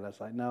take it out. I was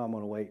like, no, I'm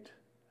going to wait.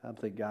 I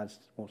think God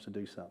wants to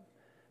do something.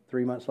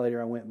 3 months later,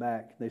 I went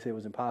back. They said it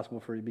was impossible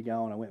for it to be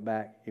gone. I went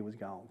back. It was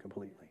gone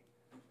completely.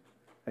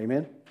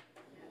 Amen?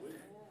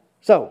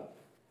 So,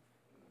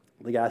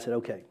 the guy said,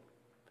 okay.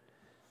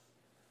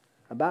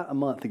 About a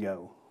month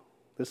ago,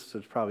 this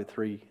was probably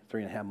three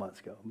and a half months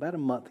ago. About a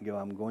month ago,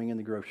 I'm going in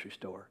the grocery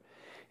store,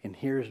 and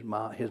here's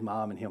his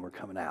mom and him are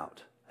coming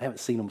out. I haven't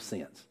seen them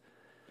since.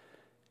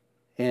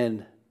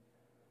 And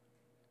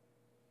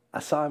I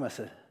saw him. I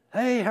said,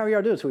 hey, how are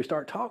y'all doing? So we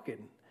start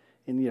talking.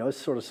 And, it's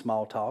sort of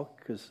small talk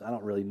because I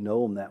don't really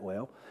know him that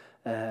well.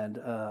 And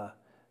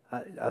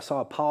I saw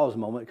a pause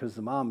moment because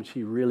the mom,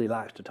 she really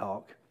likes to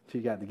talk. She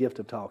got the gift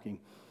of talking.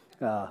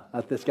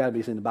 That's got to be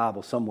in the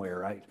Bible somewhere,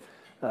 right?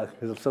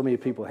 Because so many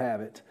people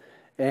have it.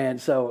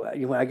 And so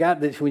when I got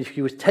this, when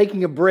she was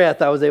taking a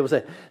breath, I was able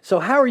to say, so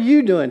how are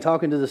you doing,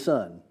 talking to the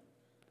son?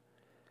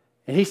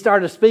 And he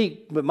started to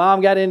speak, but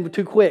mom got in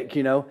too quick,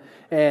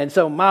 And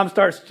so mom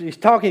she's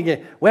talking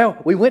again. Well,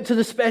 we went to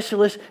the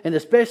specialist, and the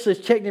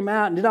specialist checked him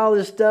out and did all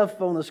this stuff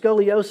on the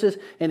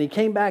scoliosis, and he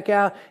came back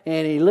out,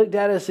 and he looked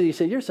at us, and he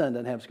said, your son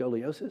doesn't have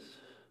scoliosis.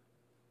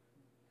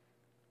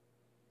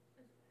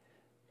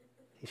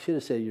 He should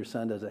have said, your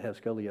son doesn't have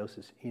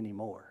scoliosis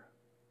anymore.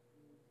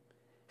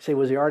 You say,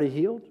 was he already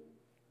healed?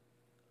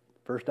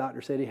 First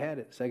doctor said he had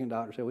it. Second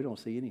doctor said, we don't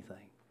see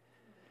anything.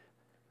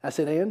 I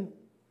said, and?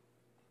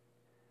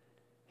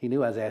 He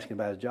knew I was asking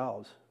about his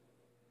jaws.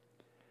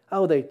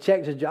 Oh, they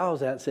checked his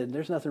jaws out and said,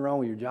 there's nothing wrong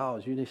with your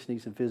jaws. You just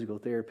need some physical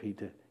therapy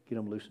to get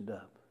them loosened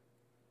up.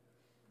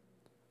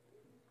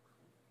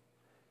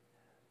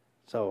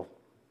 So,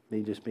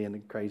 me just being the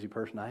crazy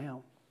person I am,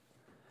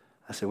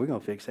 I said, we're going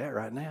to fix that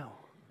right now.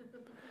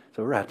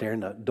 So we're right there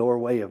in the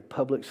doorway of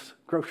Publix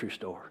grocery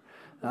store.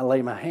 I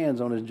lay my hands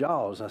on his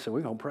jaws. I said,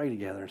 we're going to pray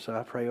together. And so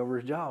I pray over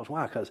his jaws.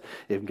 Why? Because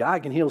if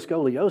God can heal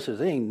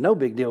scoliosis, it ain't no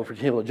big deal for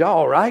heal a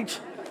jaw, right?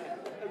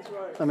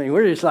 I mean,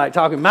 we're just like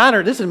talking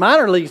minor. This is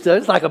minor league stuff.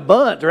 It's like a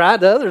bunt, right?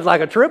 The other's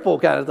like a triple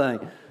kind of thing.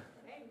 Amen.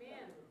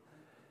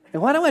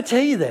 And why do I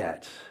tell you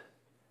that?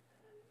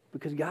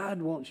 Because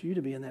God wants you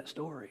to be in that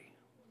story.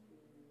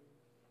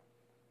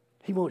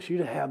 He wants you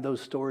to have those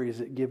stories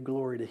that give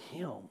glory to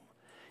Him.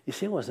 You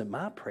see, it wasn't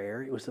my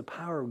prayer. It was the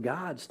power of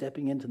God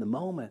stepping into the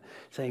moment,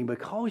 saying,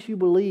 because you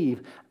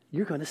believe,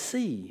 you're going to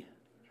see.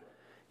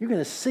 You're going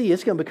to see.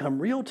 It's going to become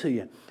real to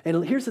you.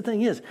 And here's the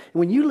thing is,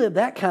 when you live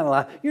that kind of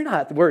life, you're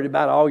not worried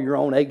about all your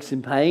own aches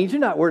and pains.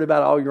 You're not worried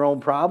about all your own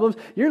problems.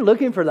 You're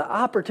looking for the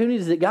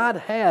opportunities that God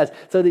has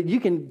so that you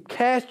can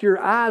cast your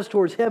eyes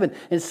towards heaven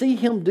and see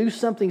Him do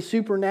something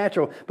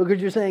supernatural.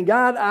 Because you're saying,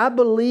 God, I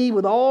believe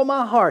with all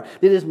my heart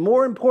that it's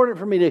more important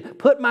for me to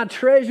put my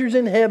treasures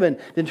in heaven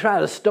than try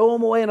to stow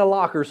them away in a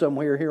locker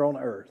somewhere here on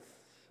earth.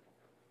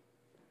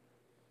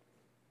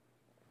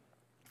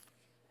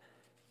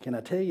 Can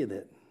I tell you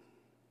that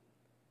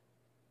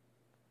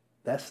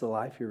that's the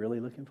life you're really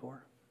looking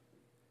for?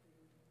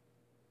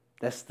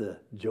 That's the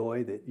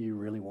joy that you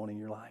really want in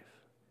your life?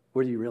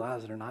 Whether you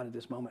realize it or not at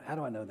this moment. How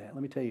do I know that?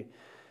 Let me tell you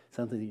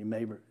something that you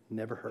may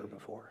never heard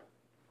before.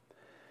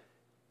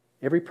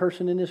 Every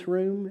person in this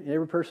room,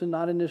 every person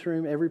not in this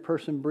room, every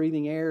person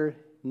breathing air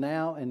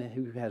now and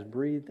who has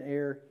breathed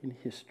air in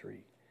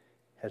history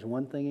has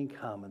one thing in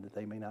common that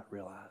they may not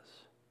realize.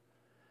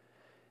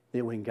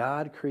 That when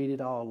God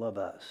created all of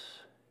us,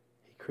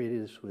 He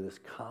created us with this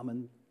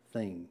common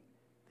thing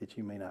that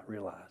you may not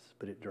realize,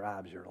 but it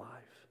drives your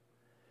life.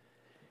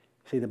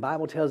 See, the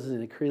Bible tells us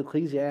in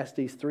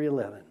Ecclesiastes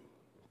 3:11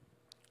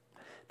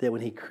 that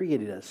when He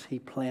created us, He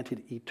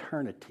planted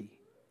eternity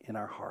in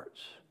our hearts.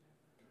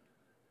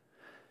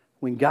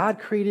 When God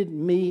created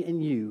me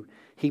and you,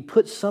 He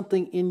put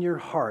something in your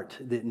heart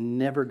that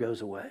never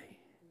goes away.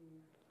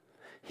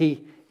 Do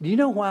you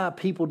know why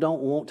people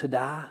don't want to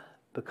die?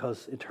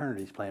 Because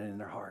eternity is planted in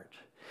their heart.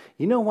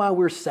 You know why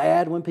we're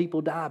sad when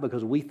people die?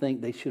 Because we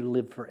think they should have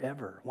lived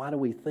forever. Why do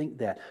we think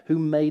that? Who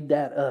made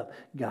that up?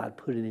 God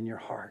put it in your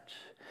heart.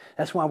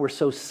 That's why we're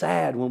so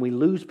sad when we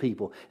lose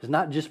people. It's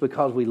not just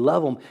because we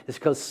love them. It's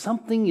because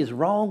something is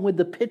wrong with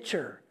the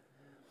picture.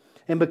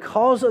 And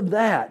because of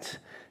that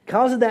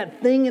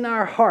thing in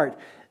our heart,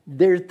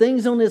 there are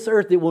things on this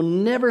earth that will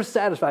never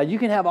satisfy. You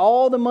can have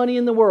all the money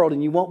in the world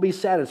and you won't be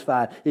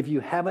satisfied if you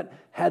haven't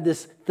had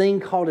this thing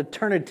called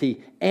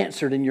eternity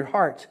answered in your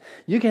heart.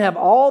 You can have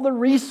all the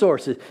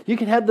resources. You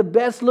can have the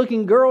best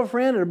looking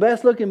girlfriend or the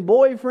best looking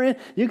boyfriend.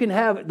 You can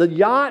have the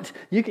yacht.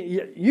 You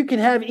can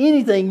have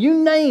anything. You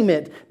name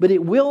it. But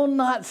it will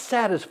not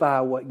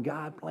satisfy what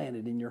God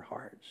planted in your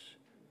hearts.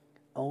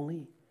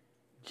 Only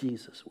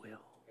Jesus will.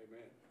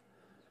 Amen.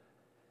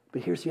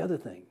 But here's the other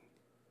thing.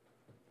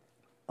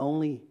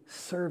 Only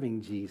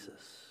serving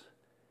Jesus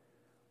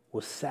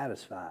will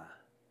satisfy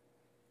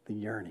the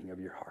yearning of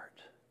your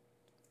heart.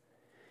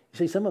 You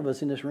see, some of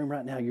us in this room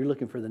right now, you're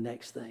looking for the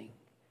next thing.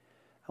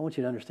 I want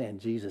you to understand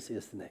Jesus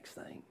is the next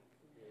thing.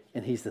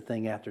 And He's the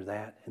thing after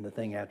that, and the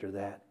thing after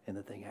that, and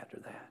the thing after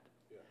that.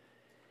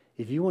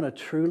 If you want to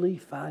truly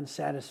find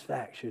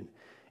satisfaction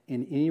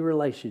in any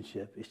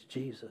relationship, it's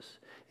Jesus.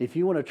 If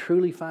you want to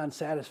truly find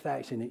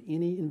satisfaction in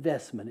any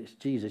investment, it's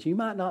Jesus. You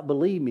might not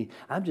believe me.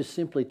 I'm just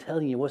simply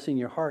telling you what's in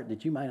your heart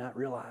that you might not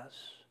realize.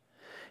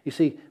 You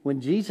see,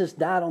 when Jesus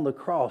died on the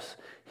cross,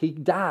 He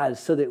died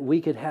so that we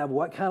could have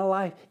what kind of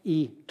life?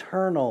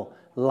 Eternal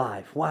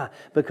life. Why?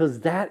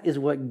 Because that is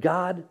what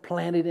God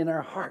planted in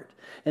our heart.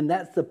 And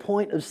that's the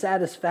point of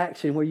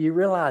satisfaction, where you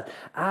realize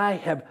I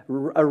have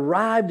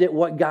arrived at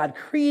what God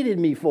created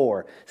me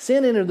for.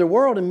 Sin entered the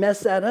world and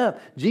messed that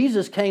up.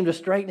 Jesus came to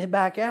straighten it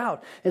back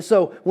out. And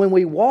so when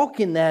we walk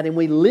in that and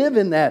we live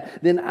in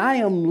that, then I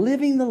am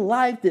living the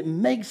life that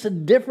makes a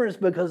difference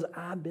because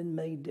I've been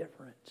made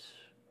different.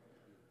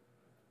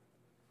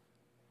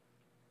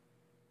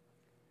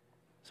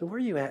 So where are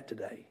you at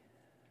today?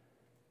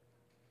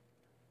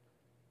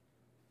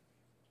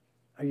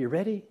 Are you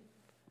ready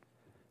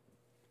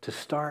to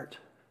start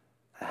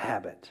a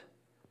habit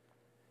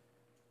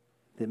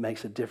that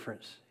makes a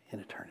difference in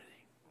eternity?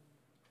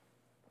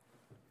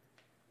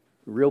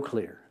 Real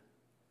clear.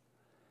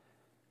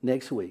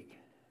 Next week,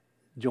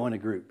 join a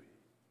group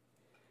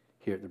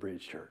here at the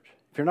Bridge Church.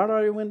 If you're not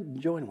already one,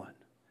 join one.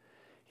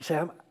 You say,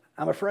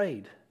 I'm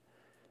afraid.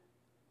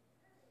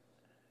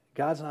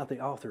 God's not the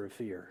author of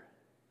fear.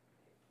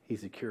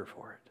 He's the cure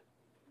for it.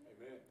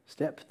 Amen.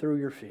 Step through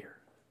your fear.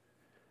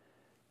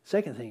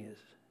 Second thing is,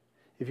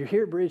 if you're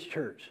here at Bridge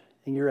Church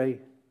and you're a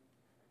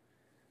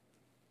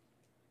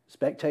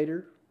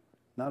spectator,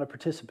 not a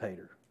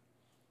participator,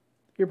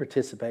 you're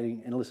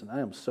participating, and listen,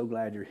 I am so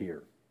glad you're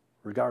here,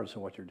 regardless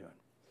of what you're doing.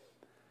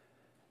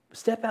 But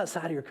step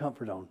outside of your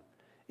comfort zone.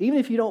 Even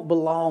if you don't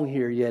belong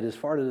here yet as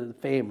part of the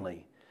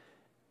family,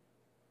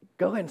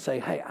 go ahead and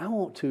say, hey, I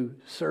want to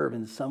serve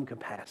in some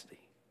capacity.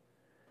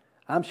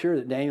 I'm sure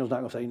that Daniel's not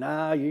going to say,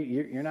 nah,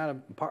 you're not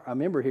a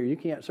member here. You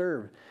can't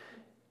serve.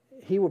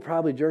 He will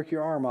probably jerk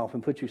your arm off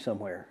and put you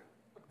somewhere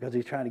because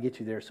he's trying to get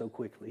you there so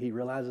quickly. He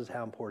realizes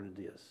how important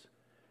it is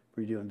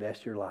for you to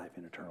invest your life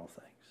in eternal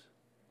things.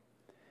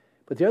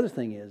 But the other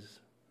thing is,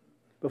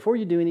 before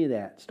you do any of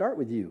that, start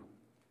with you.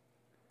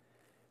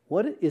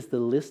 What is the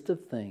list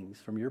of things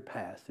from your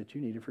past that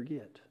you need to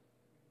forget?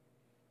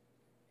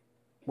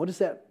 What is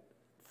that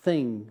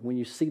thing when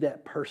you see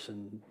that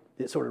person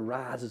that sort of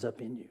rises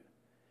up in you?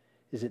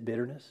 Is it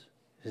bitterness?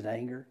 Is it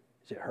anger?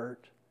 Is it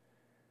hurt?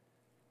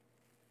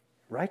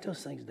 Write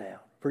those things down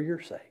for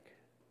your sake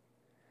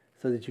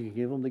so that you can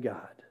give them to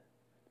God,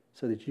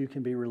 so that you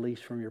can be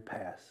released from your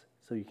past,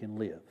 so you can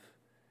live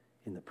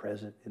in the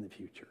present and the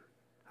future.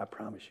 I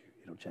promise you,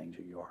 it'll change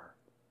who you are.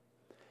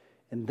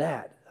 And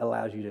that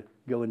allows you to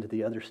go into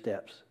the other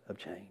steps of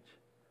change.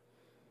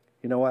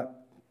 You know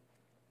what?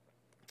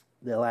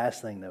 The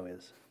last thing, though,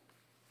 is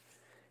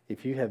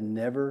if you have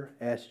never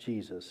asked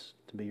Jesus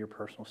to be your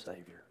personal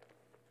Savior,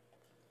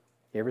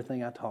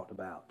 everything I talked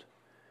about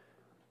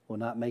will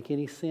not make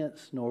any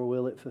sense, nor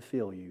will it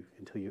fulfill you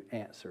until you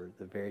answer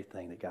the very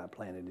thing that God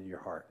planted in your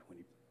heart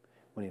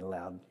when He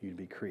allowed you to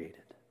be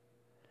created.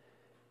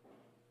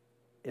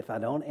 If I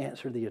don't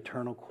answer the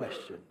eternal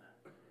question,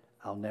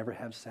 I'll never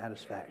have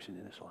satisfaction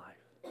in this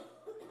life.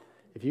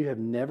 If you have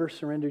never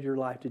surrendered your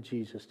life to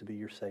Jesus to be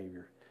your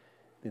Savior,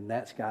 then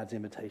that's God's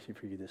invitation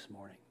for you this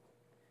morning.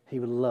 He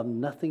would love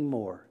nothing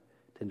more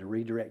than to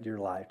redirect your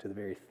life to the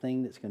very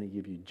thing that's going to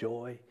give you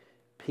joy,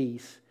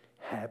 peace,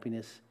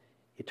 happiness,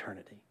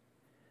 eternity.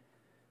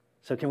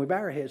 So can we bow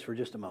our heads for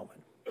just a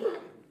moment?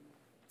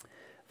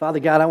 Father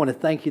God, I want to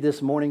thank you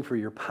this morning for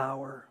your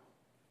power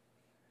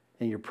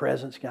and your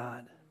presence,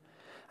 God.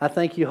 I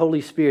thank you,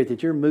 Holy Spirit,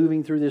 that you're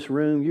moving through this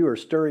room. You are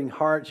stirring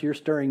hearts. You're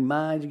stirring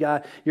minds,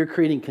 God. You're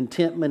creating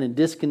contentment and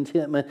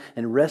discontentment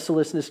and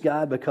restlessness,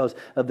 God, because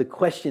of the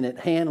question at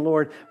hand,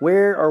 Lord.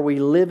 Where are we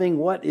living?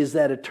 What is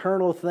that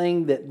eternal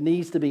thing that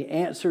needs to be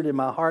answered in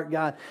my heart,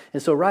 God?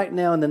 And so right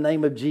now, in the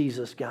name of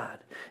Jesus, God,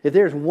 if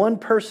there's one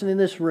person in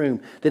this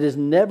room that has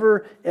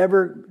never,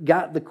 ever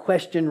got the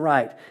question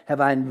right,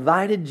 have I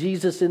invited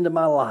Jesus into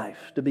my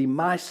life to be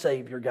my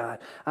Savior, God?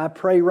 I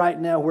pray right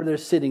now where they're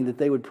sitting that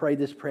they would pray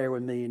this prayer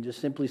with me and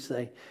just simply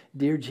say,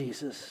 Dear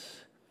Jesus,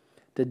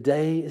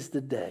 today is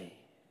the day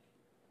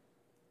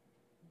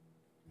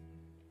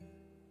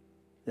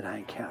that I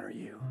encounter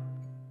you.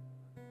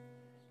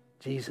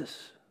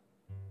 Jesus,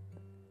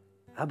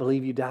 I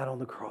believe you died on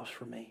the cross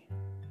for me.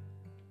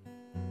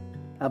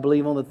 I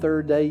believe on the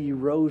third day you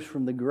rose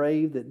from the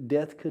grave, that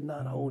death could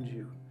not hold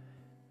you.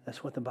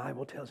 That's what the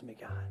Bible tells me,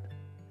 God,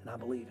 and I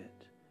believe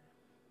it.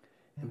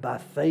 And by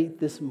faith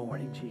this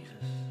morning,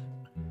 Jesus,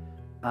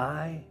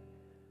 I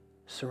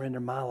surrender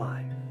my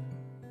life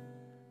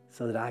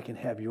so that I can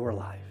have your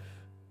life,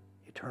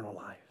 eternal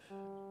life.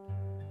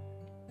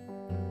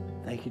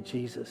 Thank you,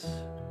 Jesus,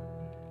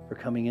 for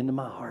coming into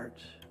my heart,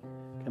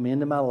 coming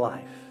into my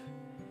life,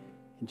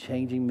 and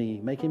changing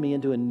me, making me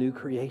into a new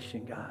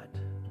creation, God.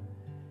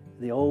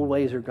 The old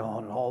ways are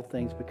gone and all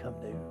things become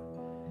new.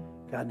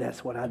 God,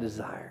 that's what I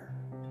desire.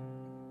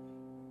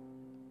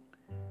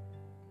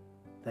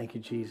 Thank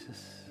you,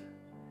 Jesus.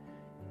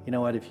 You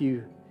know what? If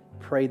you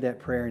prayed that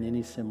prayer in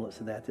any semblance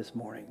of that this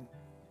morning,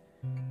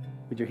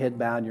 with your head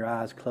bowed and your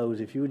eyes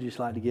closed, if you would just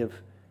like to give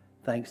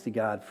thanks to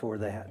God for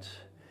that,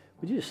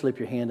 would you just slip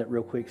your hand up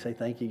real quick, say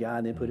thank you, God,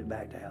 and then put it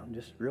back down.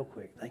 Just real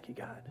quick. Thank you,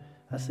 God.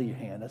 I see your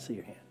hand. I see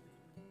your hand.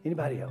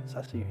 Anybody else?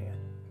 I see your hand.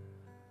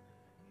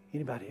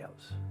 Anybody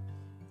else?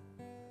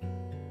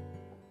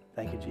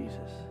 Thank you,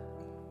 Jesus.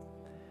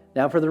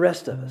 Now for the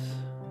rest of us,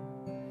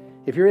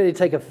 if you're ready to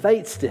take a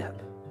faith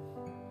step,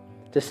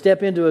 to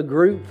step into a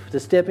group, to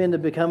step into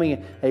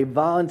becoming a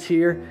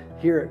volunteer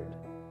here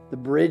at the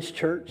Bridge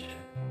Church,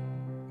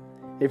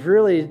 if you're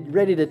really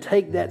ready to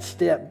take that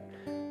step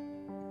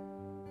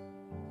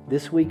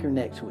this week or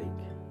next week,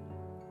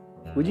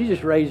 would you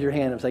just raise your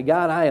hand and say,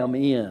 God, I am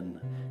in.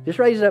 Just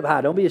raise it up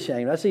high. Don't be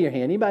ashamed. I see your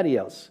hand. Anybody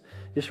else?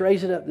 Just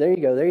raise it up. There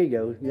you go. There you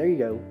go. There you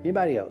go.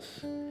 Anybody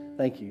else?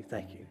 Thank you.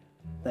 Thank you.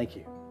 Thank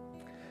you.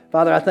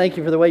 Father, I thank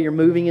you for the way you're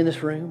moving in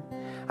this room.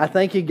 I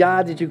thank you,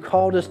 God, that you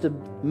called us to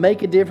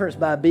make a difference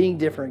by being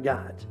different,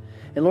 God.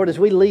 And Lord, as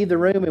we leave the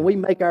room and we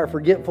make our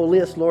forgetful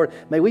list, Lord,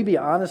 may we be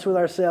honest with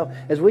ourselves.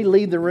 As we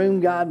leave the room,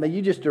 God, may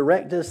you just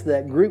direct us to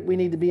that group we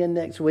need to be in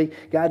next week.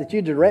 God, that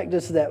you direct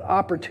us to that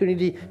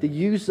opportunity to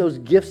use those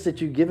gifts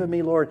that you've given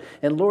me, Lord.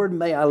 And Lord,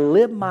 may I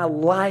live my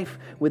life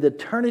with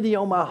eternity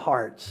on my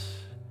heart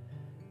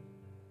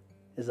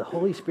as the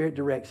Holy Spirit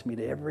directs me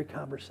to every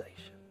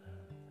conversation.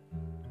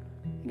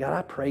 And God,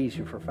 I praise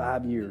you for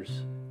 5 years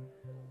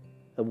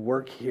of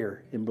work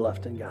here in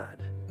Bluffton, God.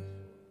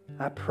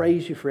 I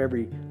praise you for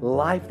every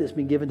life that's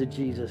been given to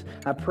Jesus.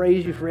 I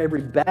praise you for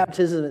every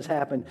baptism that's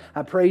happened.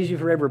 I praise you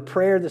for every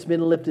prayer that's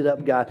been lifted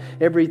up, God.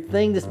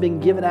 Everything that's been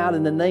given out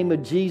in the name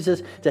of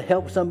Jesus to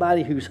help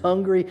somebody who's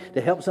hungry,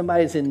 to help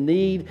somebody that's in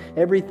need.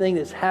 Everything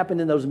that's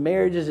happened in those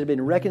marriages that have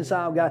been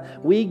reconciled, God.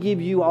 We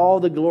give you all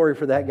the glory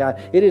for that,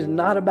 God. It is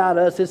not about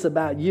us. It's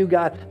about you,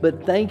 God.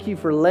 But thank you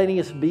for letting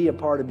us be a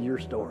part of your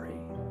story.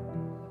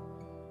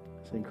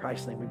 So in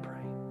Christ's name we pray.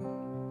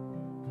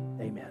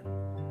 Amen.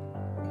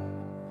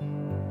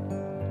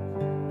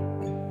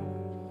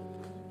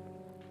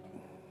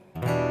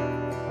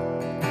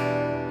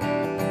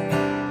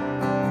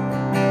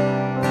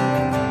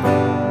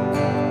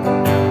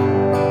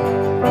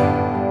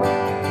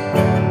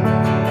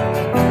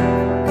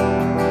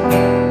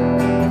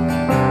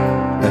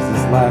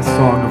 Last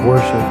song of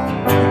worship,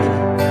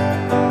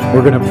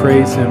 we're going to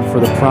praise him for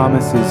the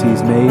promises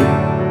he's made,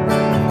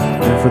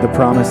 and for the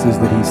promises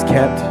that he's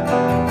kept,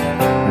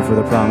 and for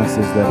the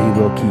promises that he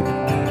will keep.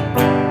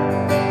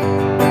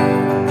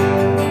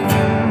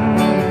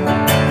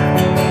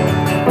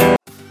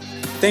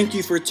 Thank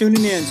you for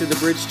tuning in to the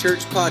Bridge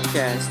Church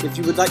podcast. If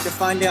you would like to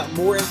find out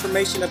more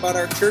information about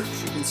our church,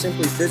 you can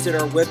simply visit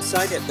our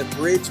website at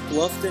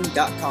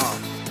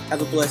thebridgebluffton.com.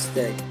 Have a blessed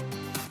day.